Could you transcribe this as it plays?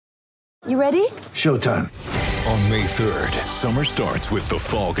You ready? Showtime. On May 3rd, summer starts with The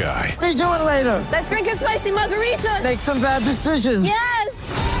Fall Guy. Let's do it later. Let's drink a spicy margarita. Make some bad decisions.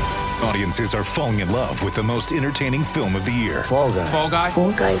 Yes! Audiences are falling in love with the most entertaining film of the year. Fall Guy. Fall Guy?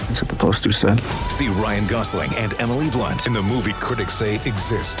 Fall Guy. That's what the poster said. See Ryan Gosling and Emily Blunt in the movie critics say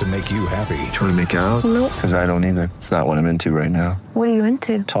exists to make you happy. Trying to make it out? Nope. Because I don't either. It's not what I'm into right now. What are you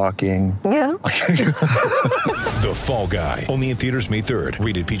into? Talking. Yeah. The Fall Guy. Only in theaters May 3rd.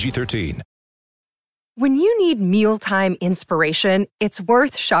 Rated PG-13. When you need mealtime inspiration, it's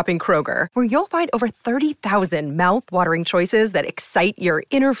worth shopping Kroger, where you'll find over 30,000 mouth-watering choices that excite your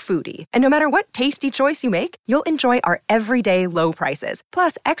inner foodie. And no matter what tasty choice you make, you'll enjoy our everyday low prices,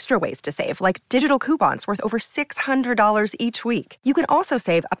 plus extra ways to save, like digital coupons worth over $600 each week. You can also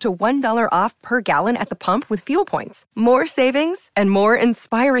save up to $1 off per gallon at the pump with fuel points. More savings and more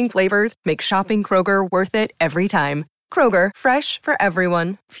inspiring flavors make shopping Kroger worth it every time. Kroger, fresh for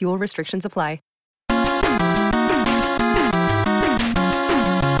everyone. Fuel restrictions apply.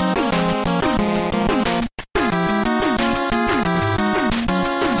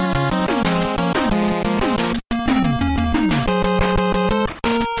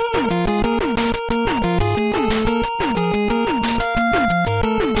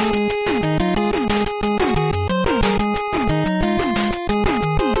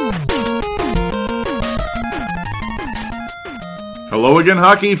 Hello again,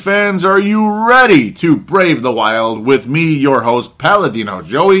 hockey fans. Are you ready to brave the wild with me, your host, Paladino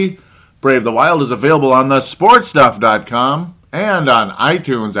Joey? Brave the Wild is available on the sportstuff.com and on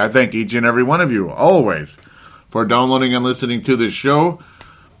iTunes. I thank each and every one of you, always, for downloading and listening to this show.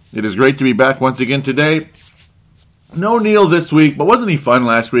 It is great to be back once again today. No Neil this week, but wasn't he fun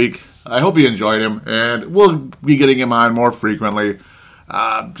last week? I hope you enjoyed him, and we'll be getting him on more frequently.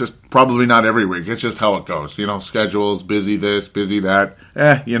 Just probably not every week. It's just how it goes. You know, schedules, busy this, busy that.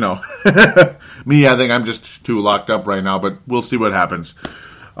 You know. Me, I think I'm just too locked up right now, but we'll see what happens.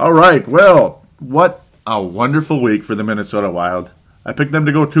 All right, well, what a wonderful week for the Minnesota Wild. I picked them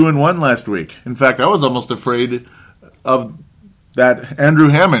to go 2-1 last week. In fact, I was almost afraid of that Andrew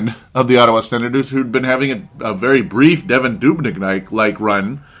Hammond of the Ottawa Senators, who'd been having a very brief Devin Dubnyk-like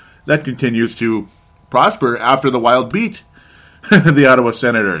run that continues to prosper after the Wild beat the Ottawa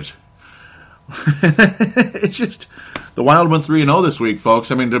Senators. It's just, the Wild went 3-0 this week,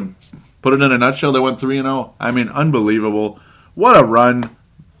 folks. I mean, to put it in a nutshell, they went 3-0. I mean, unbelievable. What a run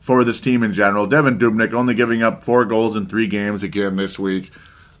for this team in general. Devin Dubnyk only giving up 4 goals in 3 games again this week.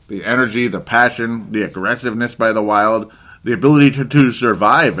 The energy, the passion, the aggressiveness by the Wild, the ability to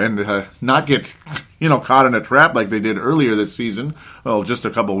survive and not get, caught in a trap like they did earlier this season. Well, just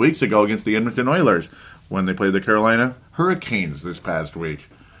a couple weeks ago against the Edmonton Oilers when they played the Carolina Hurricanes this past week.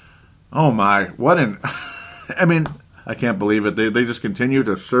 Oh my, what an... I mean, I can't believe it. They just continue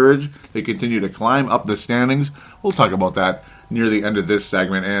to surge. They continue to climb up the standings. We'll talk about that near the end of this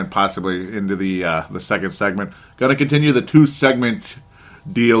segment and possibly into the second segment. Going to continue the 2-segment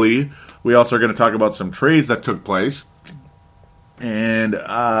dealie. We also are going to talk about some trades that took place. And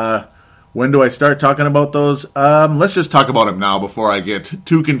when do I start talking about those? Let's just talk about them now before I get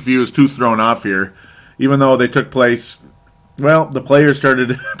too confused, too thrown off here. Even though they took place, well, the players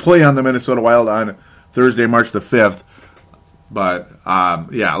started play on the Minnesota Wild on Thursday, March the 5th. But,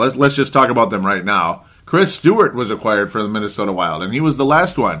 let's just talk about them right now. Chris Stewart was acquired for the Minnesota Wild, and he was the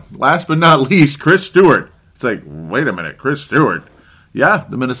last one. Last but not least, Chris Stewart. It's like, wait a minute, Chris Stewart. Yeah,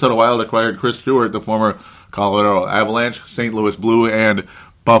 the Minnesota Wild acquired Chris Stewart, the former Colorado Avalanche, St. Louis Blue, and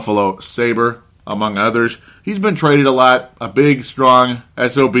Buffalo Sabre, among others. He's been traded a lot, a big, strong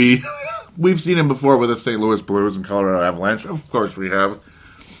SOB. We've seen him before with the St. Louis Blues and Colorado Avalanche. Of course we have.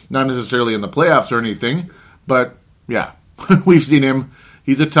 Not necessarily in the playoffs or anything, but yeah, we've seen him.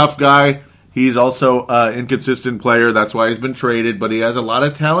 He's a tough guy. He's also an inconsistent player. That's why he's been traded, but he has a lot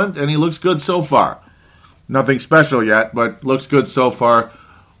of talent, and he looks good so far. Nothing special yet, but looks good so far.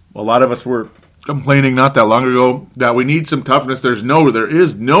 A lot of us were complaining not that long ago that we need some toughness. There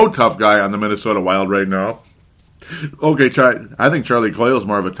is no tough guy on the Minnesota Wild right now. Okay, I think Charlie Coyle is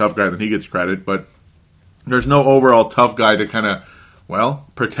more of a tough guy than he gets credit, but there's no overall tough guy to kind of,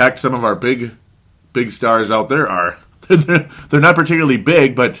 protect some of our big stars out there are. They're not particularly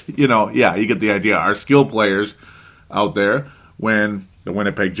big, but, you get the idea. Our skill players out there, when the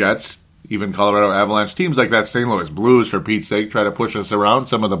Winnipeg Jets, even Colorado Avalanche, teams like that, St. Louis Blues, for Pete's sake, try to push us around,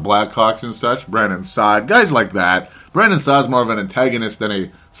 some of the Blackhawks and such, Brandon Saad, guys like that. Brandon Saad's more of an antagonist than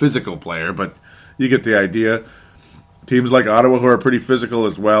a physical player, but you get the idea. Teams like Ottawa, who are pretty physical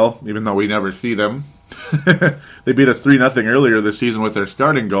as well, even though we never see them. They beat us 3-0 earlier this season with their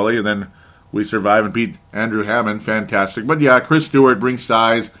starting goalie, and then we survive and beat Andrew Hammond. Fantastic. But yeah, Chris Stewart brings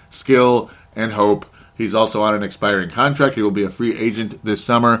size, skill, and hope. He's also on an expiring contract. He will be a free agent this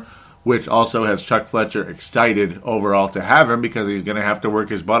summer, which also has Chuck Fletcher excited overall to have him because he's going to have to work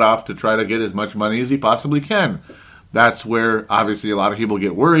his butt off to try to get as much money as he possibly can. That's where, obviously, a lot of people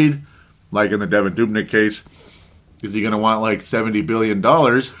get worried, like in the Devan Dubnyk case. Is he going to want like $70 billion?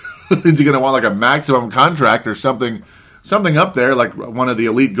 Is he going to want like a maximum contract or something up there, like one of the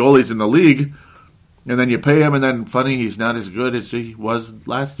elite goalies in the league? And then you pay him, and then, funny, he's not as good as he was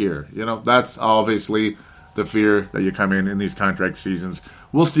last year. You know, that's obviously the fear that you come in these contract seasons.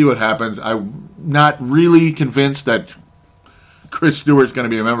 We'll see what happens. I'm not really convinced that Chris Stewart's going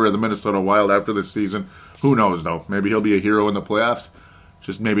to be a member of the Minnesota Wild after this season. Who knows, though? Maybe he'll be a hero in the playoffs.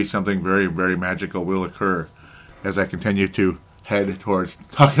 Just maybe something very, very magical will occur as I continue to head towards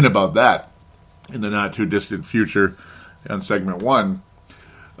talking about that in the not-too-distant future on segment 1.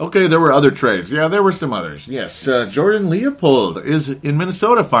 Okay, there were other trades. Yeah, there were some others. Yes, Jordan Leopold is in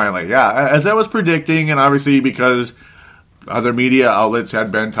Minnesota finally. Yeah, as I was predicting, and obviously because other media outlets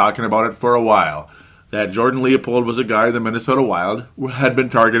had been talking about it for a while, that Jordan Leopold was a guy the Minnesota Wild had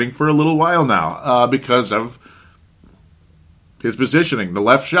been targeting for a little while now because of his positioning, the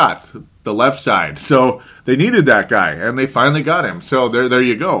left shot, the left side. So they needed that guy, and they finally got him. So there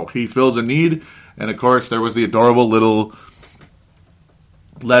you go. He fills a need, and of course there was the adorable little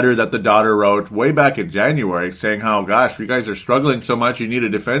letter that the daughter wrote way back in January saying how, gosh, you guys are struggling so much, you need a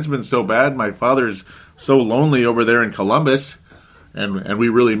defenseman so bad, my father's so lonely over there in Columbus, and we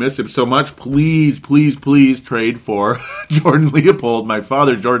really miss him so much, please trade for Jordan Leopold, my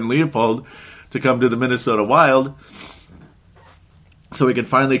father Jordan Leopold, to come to the Minnesota Wild so he can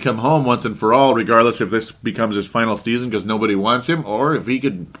finally come home once and for all, regardless if this becomes his final season because nobody wants him, or if he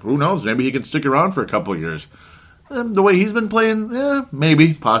could, who knows, maybe he can stick around for a couple of years. The way he's been playing,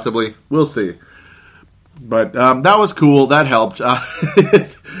 maybe, possibly. We'll see. But that was cool. That helped.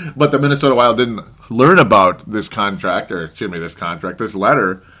 But the Minnesota Wild didn't learn about this letter,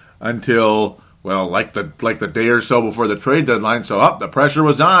 until, well, like the day or so before the trade deadline. So, the pressure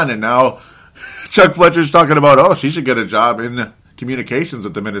was on, and now Chuck Fletcher's talking about, she should get a job in communications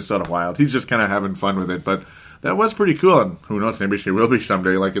with the Minnesota Wild. He's just kind of having fun with it, but that was pretty cool, and who knows, maybe she will be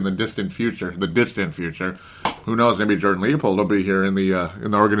someday, like in the distant future. Who knows, maybe Jordan Leopold will be here in the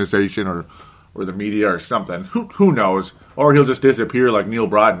organization or the media or something. Who knows? Or he'll just disappear like Neil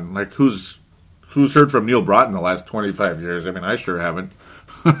Broughton. Like, who's heard from Neil Broughton the last 25 years? I mean, I sure haven't.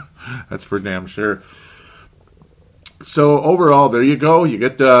 That's for damn sure. So, overall, there you go. You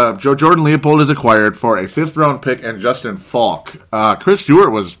get Jordan Leopold is acquired for a 5th-round pick and Justin Falk. Chris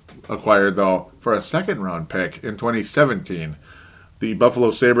Stewart was acquired, though, for a 2nd-round pick in 2017. The Buffalo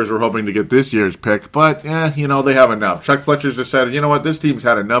Sabres were hoping to get this year's pick, but, they have enough. Chuck Fletcher's decided, you know what, this team's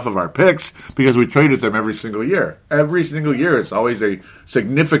had enough of our picks because we traded them every single year. Every single year, it's always a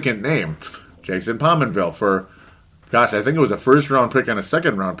significant name. Jason Pominville for, I think it was a 1st-round pick and a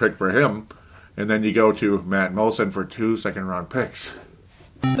 2nd-round pick for him. And then you go to Matt Moulson for 2 second-round picks.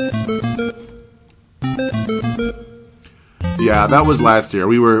 Yeah, that was last year.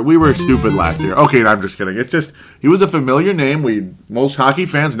 We were stupid last year. Okay, I'm just kidding. It's just, he was a familiar name. Most hockey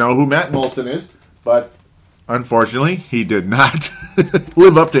fans know who Matt Moulson is, but unfortunately, he did not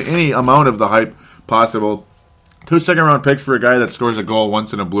live up to any amount of the hype possible. 2 second-round picks for a guy that scores a goal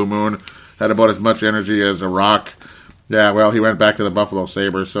once in a blue moon, had about as much energy as a rock. Yeah, well, he went back to the Buffalo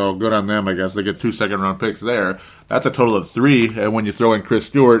Sabres, so good on them, I guess. They get 2 second-round picks there. That's a total of 3, and when you throw in Chris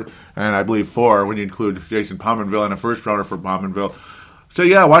Stewart, and I believe 4 when you include Jason Pominville and a 1st-rounder for Pominville. So,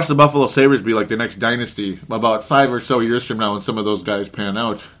 yeah, watch the Buffalo Sabres be like the next dynasty about 5 or so years from now when some of those guys pan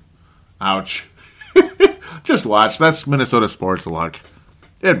out. Ouch. Just watch. That's Minnesota sports luck.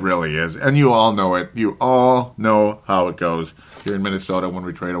 It really is, and you all know it. You all know how it goes here in Minnesota when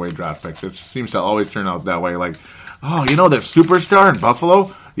we trade away draft picks. It seems to always turn out that way, like, oh, you know that superstar in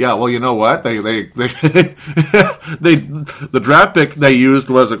Buffalo? Yeah, well, you know what? The draft pick they used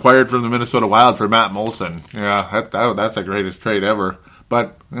was acquired from the Minnesota Wild for Matt Moulson. Yeah, that's the greatest trade ever.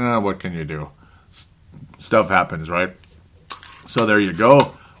 But what can you do? Stuff happens, right? So there you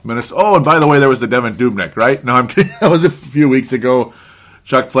go. Oh, and by the way, there was the Devan Dubnyk, right? No, I'm kidding. That was a few weeks ago.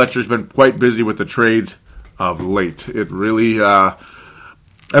 Chuck Fletcher's been quite busy with the trades of late. It really...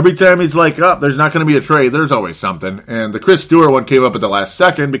 every time he's like, there's not going to be a trade, there's always something. And the Chris Stewart one came up at the last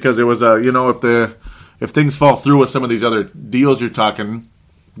second because it was, if things fall through with some of these other deals you're talking,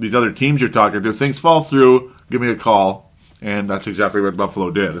 these other teams you're talking to, if things fall through, give me a call. And that's exactly what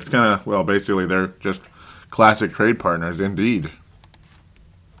Buffalo did. It's kind of, well, basically they're just classic trade partners indeed.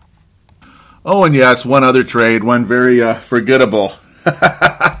 Oh, and yes, one other trade, one very forgettable.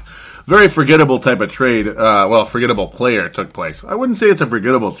 very forgettable type of trade, forgettable player took place. I wouldn't say it's a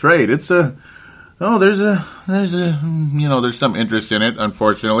forgettable trade. It's there's some interest in it,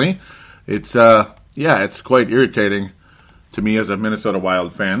 unfortunately. It's quite irritating to me as a Minnesota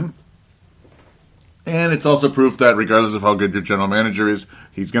Wild fan. And it's also proof that regardless of how good your general manager is,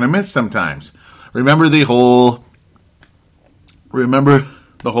 he's going to miss sometimes. Remember the whole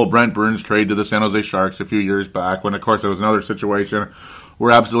Brent Burns trade to the San Jose Sharks a few years back, when of course there was another situation.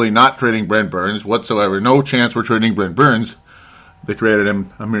 We're absolutely not trading Brent Burns whatsoever. No chance we're trading Brent Burns. They traded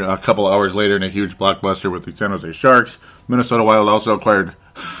him a couple hours later in a huge blockbuster with the San Jose Sharks. Minnesota Wild also acquired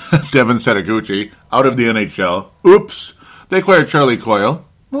Devin Setaguchi out of the NHL. Oops. They acquired Charlie Coyle.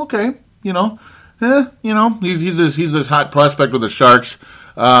 Okay, he's this hot prospect with the Sharks.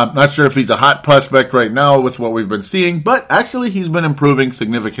 Not sure if he's a hot prospect right now with what we've been seeing, but actually he's been improving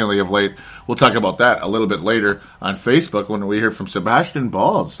significantly of late. We'll talk about that a little bit later on Facebook when we hear from Sebastian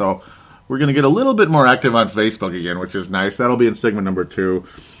Balls. So we're going to get a little bit more active on Facebook again, which is nice. That'll be in segment number 2.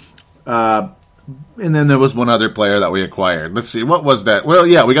 And then there was one other player that we acquired. Let's see, what was that? Well,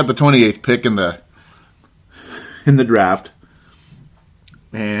 yeah, we got the 28th pick in the draft.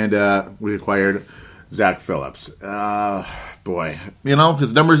 And we acquired Zach Phillips. Boy,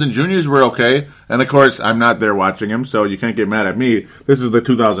 his numbers in juniors were okay. And, of course, I'm not there watching him, so you can't get mad at me. This is the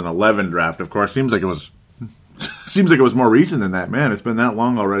 2011 draft, of course. Seems like it was more recent than that. Man, it's been that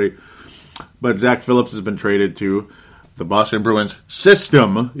long already. But Zach Phillips has been traded to the Boston Bruins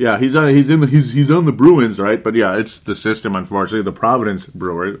system. Yeah, he's on the Bruins, right? But, yeah, it's the system, unfortunately. The Providence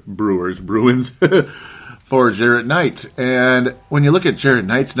Bruins. For Jarrett Knight. And when you look at Jarrett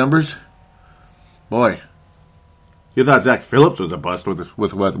Knight's numbers, boy, you thought Zach Phillips was a bust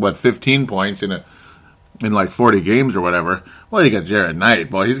with 15 points in like 40 games or whatever. Well, you got Jarrett Knight.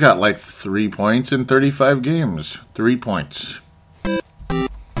 Boy, he's got like 3 points in 35 games. 3 points.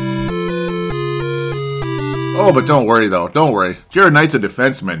 Oh, but don't worry, though. Don't worry. Jarrett Knight's a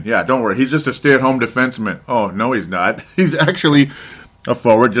defenseman. Yeah, don't worry. He's just a stay-at-home defenseman. Oh, no, he's not. He's actually a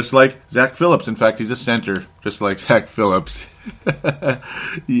forward, just like Zach Phillips. In fact, he's a center, just like Zach Phillips.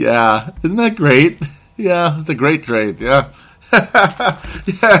 Yeah, isn't that great? Yeah, it's a great trade. Yeah.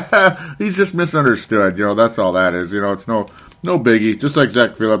 Yeah, he's just misunderstood. That's all that is. It's no biggie. Just like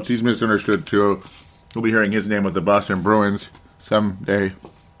Zach Phillips, he's misunderstood too. We'll be hearing his name with the Boston Bruins someday.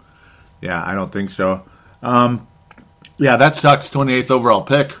 Yeah, I don't think so. Yeah, that sucks. 28th overall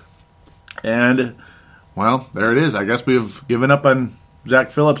pick, and well, there it is. I guess we've given up on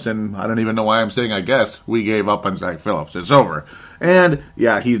Zach Phillips, and I don't even know why I'm saying I guess. We gave up on Zach Phillips. It's over. And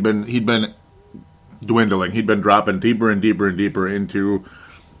yeah, he'd been dwindling. He'd been dropping deeper and deeper and deeper into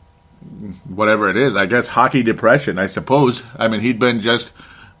whatever it is. I guess hockey depression, I suppose. I mean, he'd been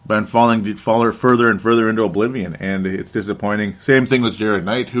falling further and further into oblivion, and it's disappointing. Same thing with Jarrett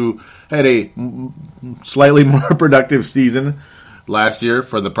Knight, who had a slightly more productive season last year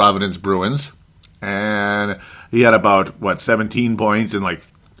for the Providence Bruins. And he had about, 17 points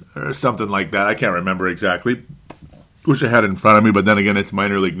or something like that. I can't remember exactly. Wish I had it in front of me, but then again, it's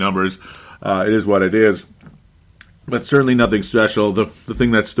minor league numbers. It is what it is. But certainly nothing special. The thing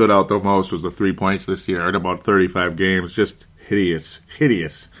that stood out the most was the 3 points this year in about 35 games. Just hideous.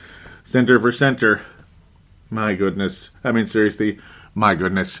 Hideous. Center for center. My goodness. I mean, seriously, my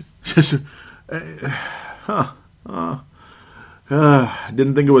goodness. Just,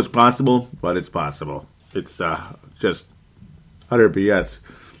 didn't think it was possible, but it's possible. It's just utter BS.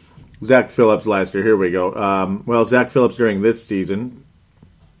 Zach Phillips last year. Here we go. Zach Phillips during this season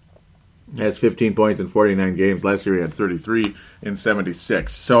has 15 points in 49 games. Last year he had 33 in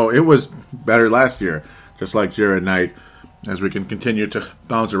 76. So it was better last year, just like Jarrett Knight, as we can continue to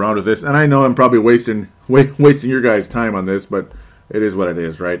bounce around with this. And I know I'm probably wasting your guys' time on this, but it is what it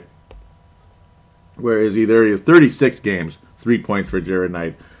is, right? Where is he? There he is. 36 games. 3 points for Jarrett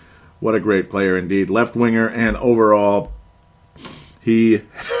Knight. What a great player indeed. Left winger, and overall, he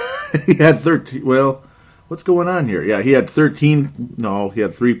had 13. Well, what's going on here? Yeah, he had 13. No, he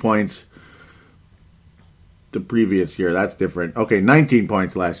had 3 points the previous year. That's different. Okay, 19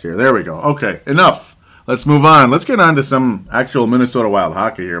 points last year. There we go. Okay, enough. Let's move on. Let's get on to some actual Minnesota Wild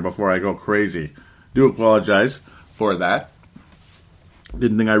hockey here before I go crazy. Do apologize for that.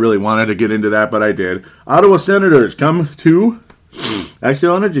 Didn't think I really wanted to get into that, but I did. Ottawa Senators come to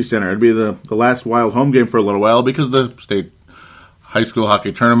Xcel Energy Center. It'd be the last Wild home game for a little while because the state high school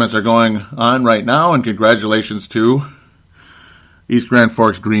hockey tournaments are going on right now, and congratulations to East Grand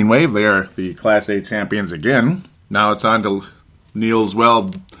Forks Green Wave. They are the Class A champions again. Now it's on to Neil's,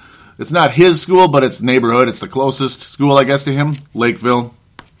 it's not his school, but it's neighborhood. It's the closest school, I guess, to him, Lakeville,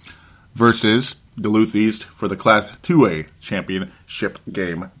 versus Duluth East for the Class 2A championship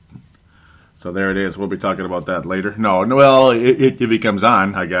game. So there it is. We'll be talking about that later. Well, if he comes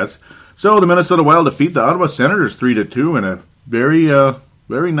on, I guess. So the Minnesota Wild defeat the Ottawa Senators 3-2 in a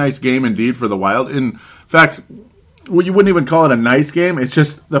very nice game indeed for the Wild. In fact, you wouldn't even call it a nice game. It's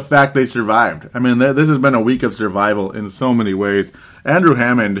just the fact they survived. I mean, this has been a week of survival in so many ways. Andrew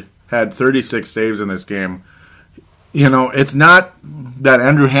Hammond had 36 saves in this game. It's not that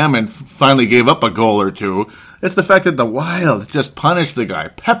Andrew Hammond finally gave up a goal or two. It's the fact that the Wild just punished the guy,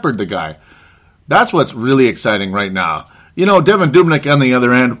 peppered the guy. That's what's really exciting right now. Devan Dubnyk on the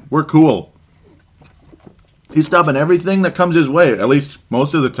other end, we're cool. He's stopping everything that comes his way, at least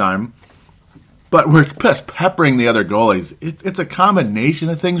most of the time. But we're just peppering the other goalies. It's a combination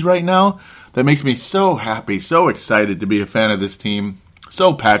of things right now that makes me so happy, so excited to be a fan of this team,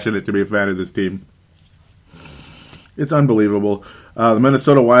 so passionate to be a fan of this team. It's unbelievable. The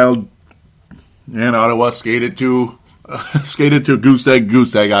Minnesota Wild and Ottawa skated to goose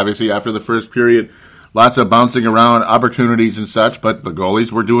egg, obviously, after the first period. Lots of bouncing around, opportunities and such, but the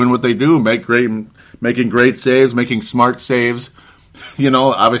goalies were doing what they do, making great saves, making smart saves.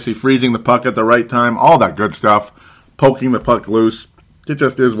 Obviously freezing the puck at the right time, all that good stuff, poking the puck loose. It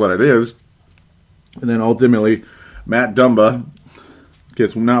just is what it is. And then ultimately, Matt Dumba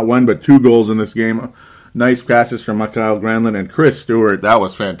gets not one but 2 goals in this game. Nice passes from Mikael Granlund and Chris Stewart. That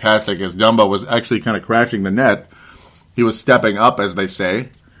was fantastic as Dumba was actually kind of crashing the net. He was stepping up, as they say,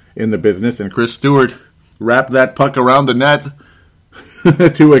 in the business, and Chris Stewart wrapped that puck around the net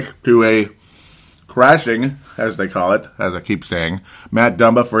to a crashing, as they call it, as I keep saying, Matt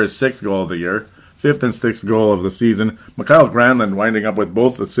Dumba for his 6th goal of the year, 5th and 6th goal of the season. Mikael Granlund winding up with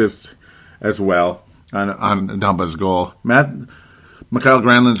both assists as well on Dumba's goal. Mikael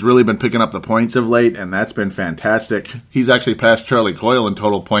Granlund's really been picking up the points of late, and that's been fantastic. He's actually passed Charlie Coyle in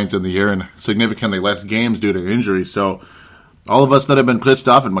total points in the year and significantly less games due to injury. So all of us that have been pissed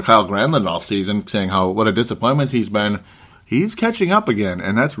off at Mikael Granlund all season, saying what a disappointment he's been, he's catching up again,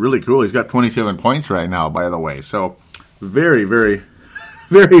 and that's really cool. He's got 27 points right now, by the way. So very, very,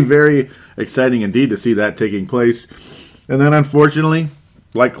 very, very exciting indeed to see that taking place. And then, unfortunately,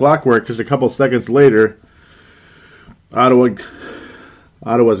 like clockwork, just a couple seconds later,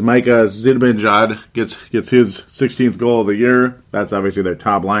 Ottawa's Mika Zibanejad gets his 16th goal of the year. That's obviously their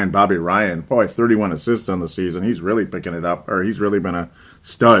top line, Bobby Ryan. 31 assists on the season. He's really picking it up, or he's really been a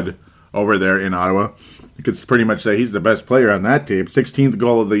stud over there in Ottawa. You could pretty much say he's the best player on that team. 16th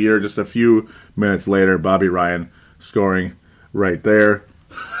goal of the year, just a few minutes later, Bobby Ryan scoring right there.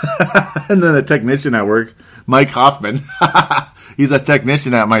 And then a technician at work, Mike Hoffman. He's a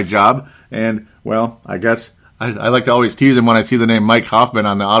technician at my job, and, well, I guess I like to always tease him when I see the name Mike Hoffman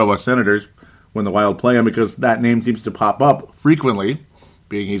on the Ottawa Senators when the Wild play him, because that name seems to pop up frequently,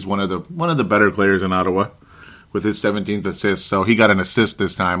 being he's one of the better players in Ottawa with his 17th assist. So he got an assist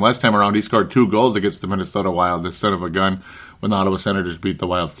this time. Last time around, he scored 2 goals against the Minnesota Wild, this son of a gun, when the Ottawa Senators beat the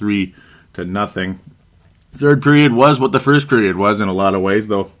Wild 3-0. Third period was what the first period was in a lot of ways,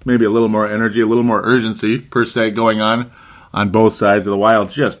 though maybe a little more energy, a little more urgency, per se, going on both sides of the Wild,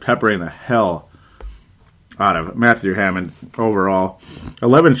 just peppering the hell out of Matthew Hammond overall.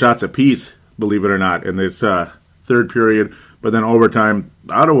 11 shots apiece, believe it or not, in this third period. But then overtime,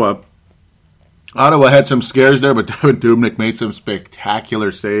 Ottawa had some scares there, but Devan Dubnyk made some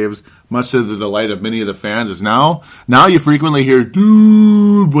spectacular saves, much to the delight of many of the fans. As now you frequently hear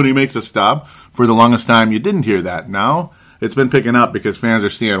 "dude" when he makes a stop. For the longest time, you didn't hear that. Now it's been picking up because fans are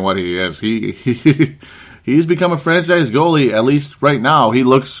seeing what he is. He's become a franchise goalie. At least right now, he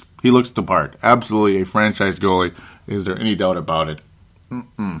looks the part. Absolutely a franchise goalie. Is there any doubt about it?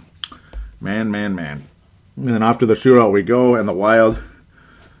 Man. And then after the shootout we go, and the Wild,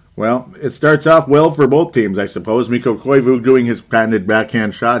 well, it starts off well for both teams, I suppose. Mikko Koivu doing his patented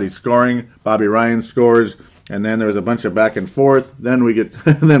backhand shot. He's scoring. Bobby Ryan scores. And then there was a bunch of back and forth. Then we get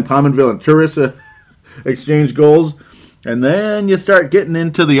then Pominville and Turris exchange goals. And then you start getting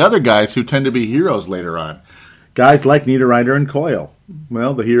into the other guys who tend to be heroes later on. Guys like Niederreiter and Coyle.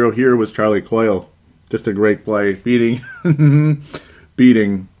 Well, the hero here was Charlie Coyle. Just a great play. Beating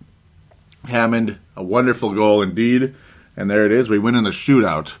Hammond. A wonderful goal indeed. And there it is. We win in the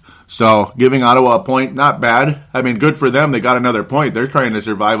shootout. So giving Ottawa a point, not bad. I mean, good for them. They got another point. They're trying to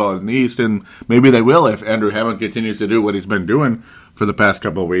survive out in the East, and maybe they will if Andrew Hammond continues to do what he's been doing for the past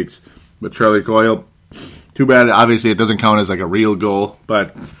couple of weeks. But Charlie Coyle, too bad. Obviously, it doesn't count as like a real goal.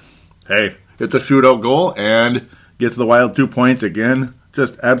 But, hey, it's a shootout goal and gets the Wild 2 points again.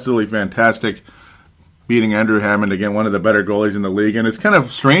 Just absolutely fantastic. Beating Andrew Hammond, again, one of the better goalies in the league. And it's kind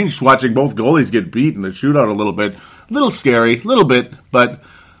of strange watching both goalies get beat in the shootout a little bit. A little scary, a little bit, but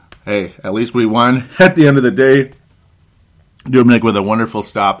hey, at least we won at the end of the day. Dubnyk with a wonderful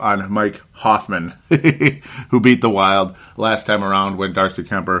stop on Mike Hoffman, who beat the Wild last time around when Darcy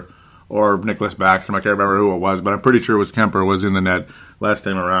Kemper or Nicholas Backstrom, I can't remember who it was, but I'm pretty sure it was Kemper was in the net last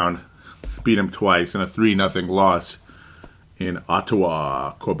time around. Beat him twice in a 3-0 loss in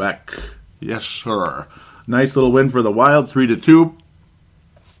Ottawa, Quebec. Yes, sir. Nice little win for the Wild, 3-2.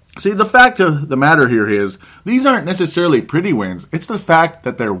 See, the fact of the matter here is, these aren't necessarily pretty wins. It's the fact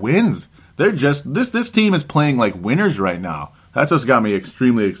that they're wins. They're just, this team is playing like winners right now. That's what's got me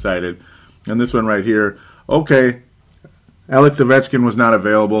extremely excited. And this one right here, okay, Alex Ovechkin was not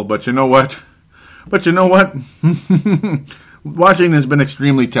available, but you know what? Washington's been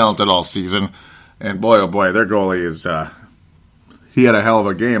extremely talented all season. And boy, oh boy, their goalie is, he had a hell of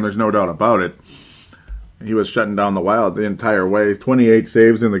a game. There's no doubt about it. He was shutting down the Wild the entire way. 28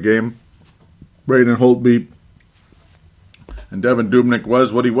 saves in the game. Braden Holtby and Devan Dubnyk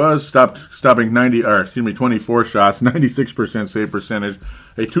was what he was. Stopping 24 shots, 96% save percentage.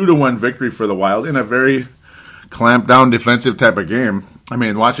 A 2-1 victory for the Wild in a very clamped down defensive type of game. I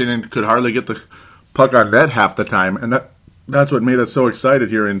mean, Washington could hardly get the puck on net half the time, and that's what made us so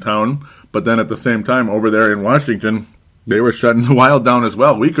excited here in town. But then at the same time, over there in Washington, they were shutting the Wild down as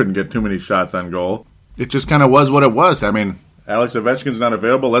well. We couldn't get too many shots on goal. It just kind of was what it was. I mean, Alex Ovechkin's not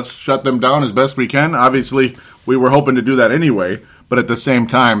available. Let's shut them down as best we can. Obviously, we were hoping to do that anyway, but at the same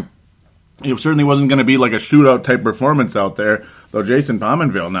time, it certainly wasn't going to be like a shootout type performance out there, though Jason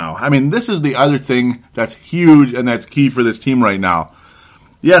Pominville now. I mean, this is the other thing that's huge and that's key for this team right now.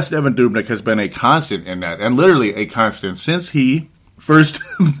 Yes, Devan Dubnyk has been a constant in that, and literally a constant since he first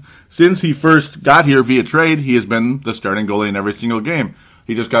got here via trade. He has been the starting goalie in every single game.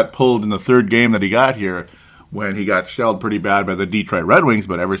 He just got pulled in the third game that he got here when he got shelled pretty bad by the Detroit Red Wings,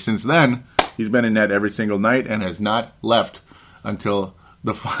 but ever since then, he's been in net every single night and has not left until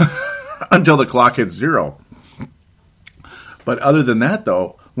the until the clock hits 0. But other than that,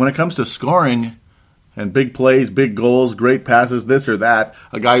 though, when it comes to scoring and big plays, big goals, great passes, this or that,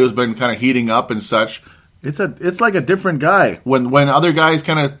 a guy who's been kind of heating up and such, it's like a different guy. When other guys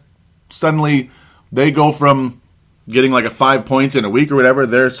kind of suddenly they go from getting like a 5 points in a week or whatever,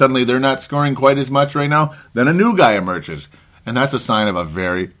 they're not scoring quite as much right now, then a new guy emerges. And that's a sign of a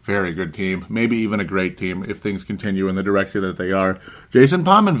very, very good team, maybe even a great team if things continue in the direction that they are. Jason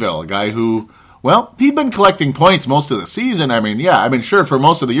Pominville, a guy who, well, he'd been collecting points most of the season. Sure, for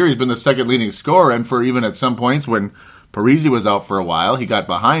most of the year he's been the second leading scorer, and for even at some points when Parise was out for a while, he got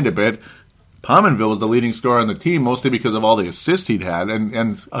behind a bit. Pominville was the leading scorer on the team, mostly because of all the assists he'd had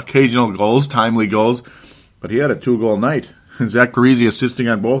and occasional goals, timely goals. But he had a 2-goal night. Zach Parise assisting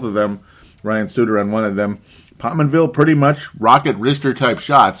on both of them, Ryan Suter on one of them. Pominville pretty much rocket wrister type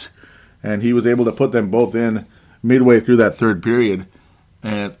shots, and he was able to put them both in midway through that third period.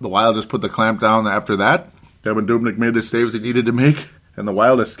 And the Wild just put the clamp down after that. Devan Dubnyk made the saves he needed to make, and the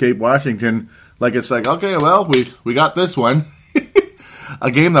Wild escaped Washington like it's like, okay, well, we got this one. A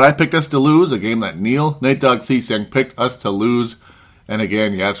game that I picked us to lose, a game that Nate Dog Thiesing picked us to lose. And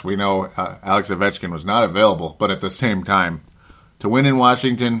again, yes, we know Alex Ovechkin was not available, but at the same time, to win in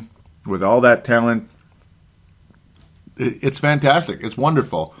Washington with all that talent, it's fantastic. It's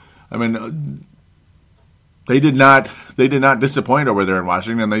wonderful. I mean, they did not disappoint over there in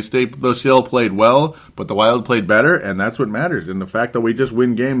Washington. They still played well, but the Wild played better, and that's what matters. And the fact that we just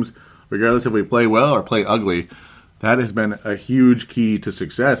win games, regardless if we play well or play ugly, that has been a huge key to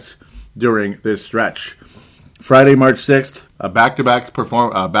success during this stretch. Friday, March 6th, a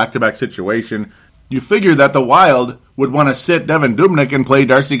back-to-back situation. You figure that the Wild would want to sit Devan Dubnyk and play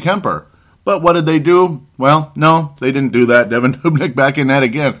Darcy Kemper. But what did they do? Well, no, they didn't do that. Devan Dubnyk back in net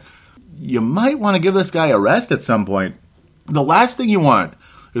again. You might want to give this guy a rest at some point. The last thing you want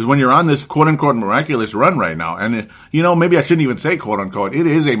is when you're on this quote-unquote miraculous run right now. And, maybe I shouldn't even say quote-unquote. It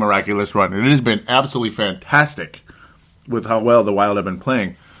is a miraculous run. And it has been absolutely fantastic with how well the Wild have been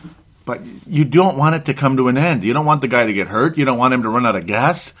playing. But you don't want it to come to an end. You don't want the guy to get hurt. You don't want him to run out of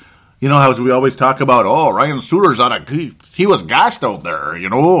gas. You know how we always talk about, Ryan Suter's he was gassed out there. He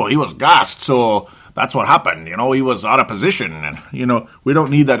was gassed, so that's what happened. He was out of position. And, we don't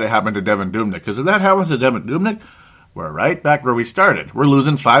need that to happen to Devan Dubnyk, because if that happens to Devan Dubnyk, we're right back where we started. We're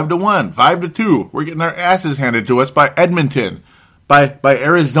losing 5-1, 5-2. We're getting our asses handed to us by Edmonton, by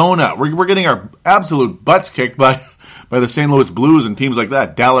Arizona. We're getting our absolute butts kicked by the St. Louis Blues and teams like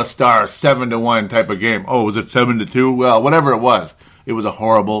that. Dallas Stars, 7-1 type of game. Oh, was it 7-2? Well, whatever it was a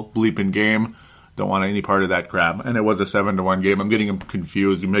horrible bleeping game. Don't want any part of that crap. And it was a 7-1 game. I'm getting them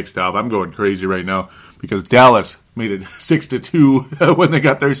confused and mixed up. I'm going crazy right now because Dallas made it 6-2 when they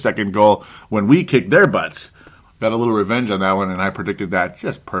got their second goal when we kicked their butts. Got a little revenge on that one, and I predicted that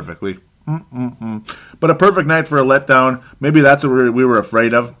just perfectly. But a perfect night for a letdown. Maybe that's what we were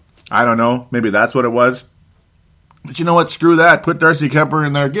afraid of. I don't know. Maybe that's what it was. But you know what? Screw that. Put Darcy Kuemper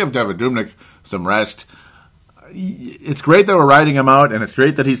in there. Give Devan Dubnyk some rest. It's great that we're riding him out, and it's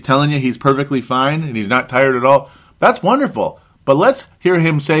great that he's telling you he's perfectly fine and he's not tired at all. That's wonderful. But let's hear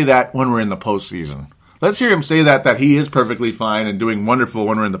him say that when we're in the postseason. Let's hear him say that he is perfectly fine and doing wonderful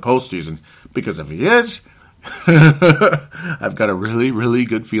when we're in the postseason. Because if he is, I've got a really, really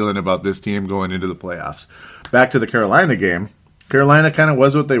good feeling about this team going into the playoffs. Back to the Carolina game. Carolina kind of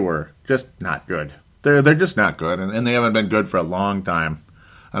was what they were. Just not good. They're just not good, and they haven't been good for a long time.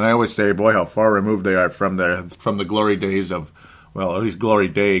 And I always say, boy, how far removed they are from the glory days of, well, at least glory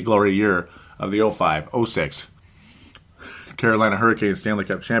year of the 05-06 Carolina Hurricanes Stanley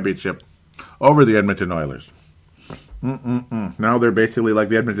Cup Championship over the Edmonton Oilers. Now they're basically like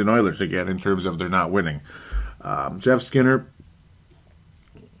the Edmonton Oilers again in terms of they're not winning. Jeff Skinner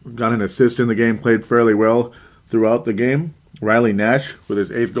got an assist in the game, played fairly well throughout the game. Riley Nash with his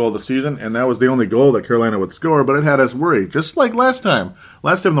 8th goal of the season, and that was the only goal that Carolina would score, but it had us worried, just like last time.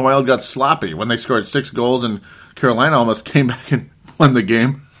 Last time the Wild got sloppy when they scored 6 goals, and Carolina almost came back and won the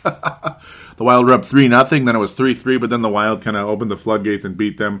game. The Wild were up 3-0, then it was 3-3, but then the Wild kind of opened the floodgates and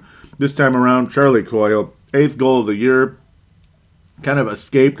beat them. This time around, Charlie Coyle, 8th goal of the year, kind of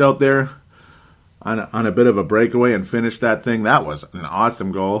escaped out there on a bit of a breakaway and finished that thing. That was an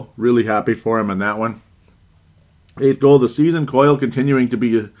awesome goal. Really happy for him in that one. 8th goal of the season. Coyle continuing to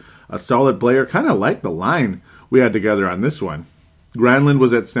be a solid player. Kind of like the line we had together on this one. Granlund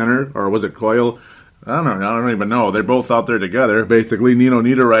was at center, or was it Coyle? I don't even know. They're both out there together. Basically, Nino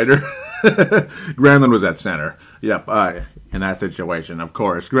Niederreiter. Granlund was at center. Yep, in that situation, of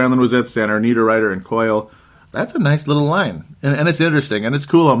course. Granlund was at center. Niederreiter and Coyle. That's a nice little line. And it's interesting. And it's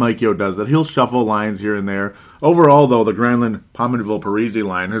cool how Mike Yeo does that. He'll shuffle lines here and there. Overall, though, the Granlund, Pominville, Parise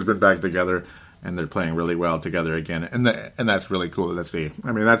line has been back together. And they're playing really well together again. And that's really cool to see.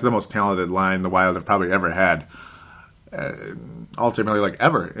 I mean, that's the most talented line the Wild have probably ever had. Ultimately, like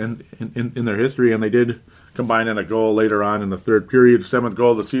ever in their history. And they did combine in a goal later on in the 3rd period. 7th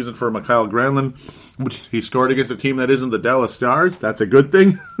goal of the season for Mikael Granlund, which he scored against a team that isn't the Dallas Stars. That's a good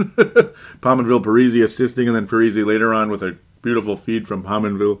thing. Pominville, Parise assisting, and then Parise later on with a beautiful feed from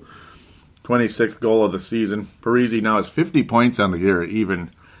Pominville. 26th goal of the season. Parise now has 50 points on the year, even.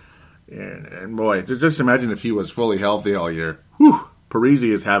 And boy, just imagine if he was fully healthy all year. Whew, Parise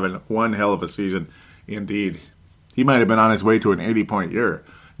is having one hell of a season indeed. He might have been on his way to an 80-point year.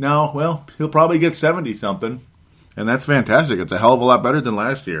 Now, well, he'll probably get 70-something, and that's fantastic. It's a hell of a lot better than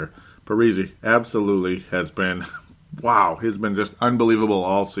last year. Parise absolutely has been, wow, he's been just unbelievable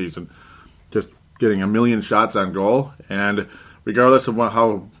all season. Just getting a million shots on goal, and regardless of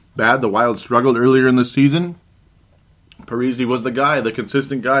how bad the Wild struggled earlier in the season, Parise was the guy, the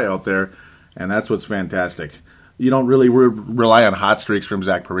consistent guy out there, and that's what's fantastic. You don't really rely on hot streaks from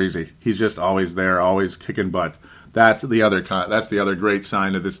Zach Parise. He's just always there, always kicking butt. That's the other great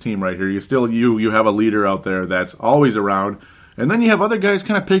sign of this team right here. You have a leader out there that's always around, and then you have other guys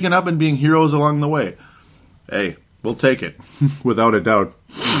kind of picking up and being heroes along the way. Hey, we'll take it, without a doubt.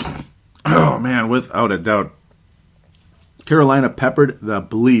 Oh man, without a doubt. Carolina peppered the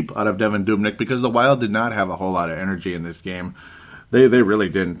bleep out of Devan Dubnyk because the Wild did not have a whole lot of energy in this game. They really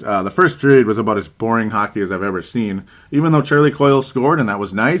didn't. The first period was about as boring hockey as I've ever seen. Even though Charlie Coyle scored, and that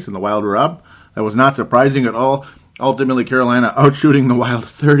was nice, and the Wild were up, that was not surprising at all. Ultimately, Carolina outshooting the Wild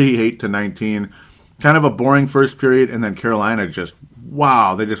 38-19. Kind of a boring first period, and then Carolina just,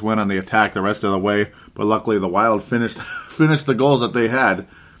 wow, they just went on the attack the rest of the way. But luckily, the Wild finished the goals that they had.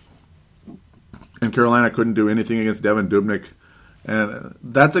 And Carolina couldn't do anything against Devan Dubnyk. And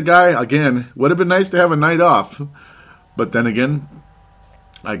that's a guy, again, would have been nice to have a night off. But then again,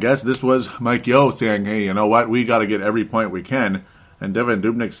 I guess this was Mike Yeo saying, hey, you know what, we got to get every point we can. And Devan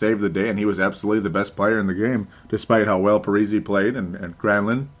Dubnyk saved the day, and he was absolutely the best player in the game, despite how well Parise played and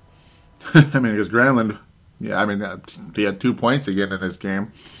Granlund. I mean, because Granlund, he had 2 points again in this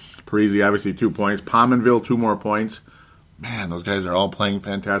game. Parise, obviously, 2 points. Pominville, 2 more points. Man, those guys are all playing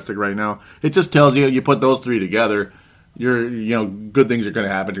fantastic right now. It just tells you put those 3 together, good things are going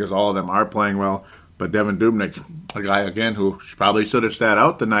to happen because all of them are playing well. But Devan Dubnyk, a guy, again, who probably should have sat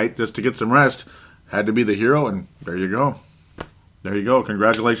out the night just to get some rest, had to be the hero, and there you go. There you go.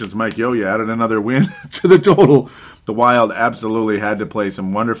 Congratulations, Mike Yeo. You added another win to the total. The Wild absolutely had to play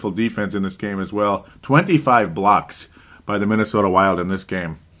some wonderful defense in this game as well. 25 blocks by the Minnesota Wild in this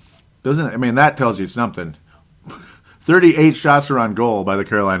game. That tells you something. 38 shots are on goal by the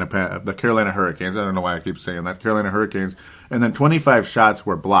Carolina Hurricanes. I don't know why I keep saying that. Carolina Hurricanes. And then 25 shots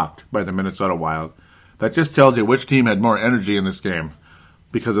were blocked by the Minnesota Wild. That just tells you which team had more energy in this game.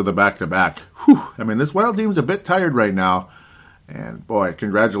 because of the back-to-back. Whew. I mean, this Wild team's a bit tired right now. And, boy,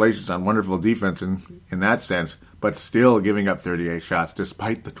 congratulations on wonderful defense in that sense. But still giving up 38 shots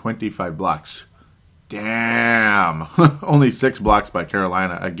despite the 25 blocks. Damn. Only 6 blocks by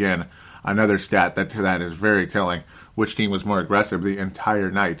Carolina. Again, another stat that is very telling. Which team was more aggressive the entire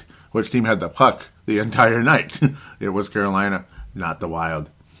night? Which team had the puck the entire night? It was Carolina, not the Wild.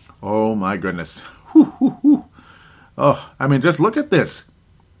 Oh, my goodness. Whew, whew, whew. Oh, I mean, just look at this.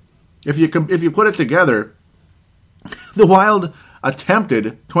 If you put it together, the Wild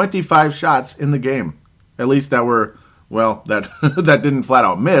attempted 25 shots in the game. At least that were, well, that didn't flat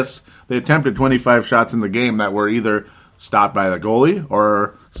out miss. They attempted 25 shots in the game that were either stopped by the goalie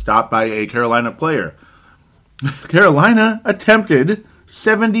or stopped by a Carolina player. Carolina attempted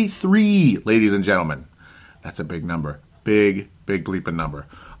 73, ladies and gentlemen. That's a big number. Big bleeping number.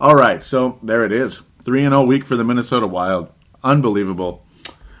 All right, so there it is. 3-0 week for the Minnesota Wild. Unbelievable.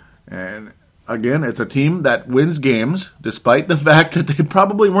 And again, it's a team that wins games despite the fact that they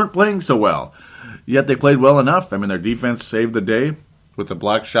probably weren't playing so well. Yet they played well enough. I mean, their defense saved the day with the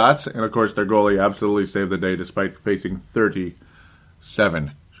blocked shots. And, of course, their goalie absolutely saved the day despite facing 38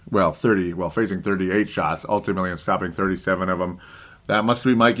 shots, ultimately, and stopping 37 of them. That must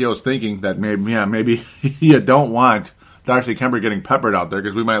be Mike Yo's thinking that maybe you don't want Darcy Kemper getting peppered out there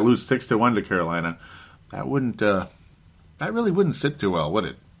because we might lose 6-1 to Carolina. That really wouldn't sit too well, would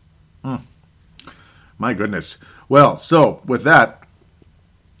it? My goodness. Well, so with that,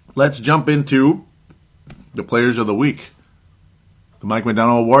 let's jump into the players of the week. The Mike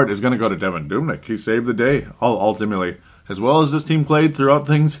Modano Award is going to go to Devan Dubnyk. He saved the day, ultimately. As well as this team played throughout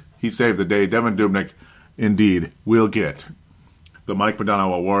things, he saved the day. Devan Dubnyk, indeed, will get the Mike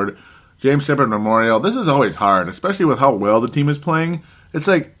Modano Award. James Shepard Memorial. This is always hard, especially with how well the team is playing. It's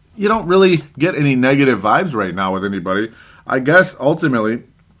like you don't really get any negative vibes right now with anybody. I guess, ultimately,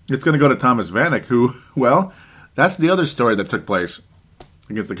 it's going to go to Thomas Vanek, who, well, that's the other story that took place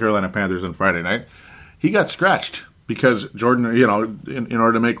against the Carolina Panthers on Friday night. He got scratched because Jordan, in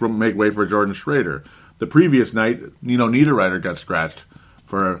order to make way for Jordan Schrader. The previous night, Niederreiter got scratched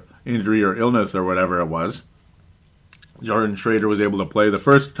for injury or illness or whatever it was. Jordan Schrader was able to play. The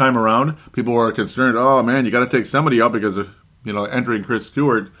first time around, people were concerned, oh, man, you got to take somebody out because of, entering Chris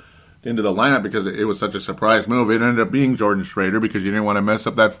Stewart into the lineup because it was such a surprise move. It ended up being Jordan Schrader because you didn't want to mess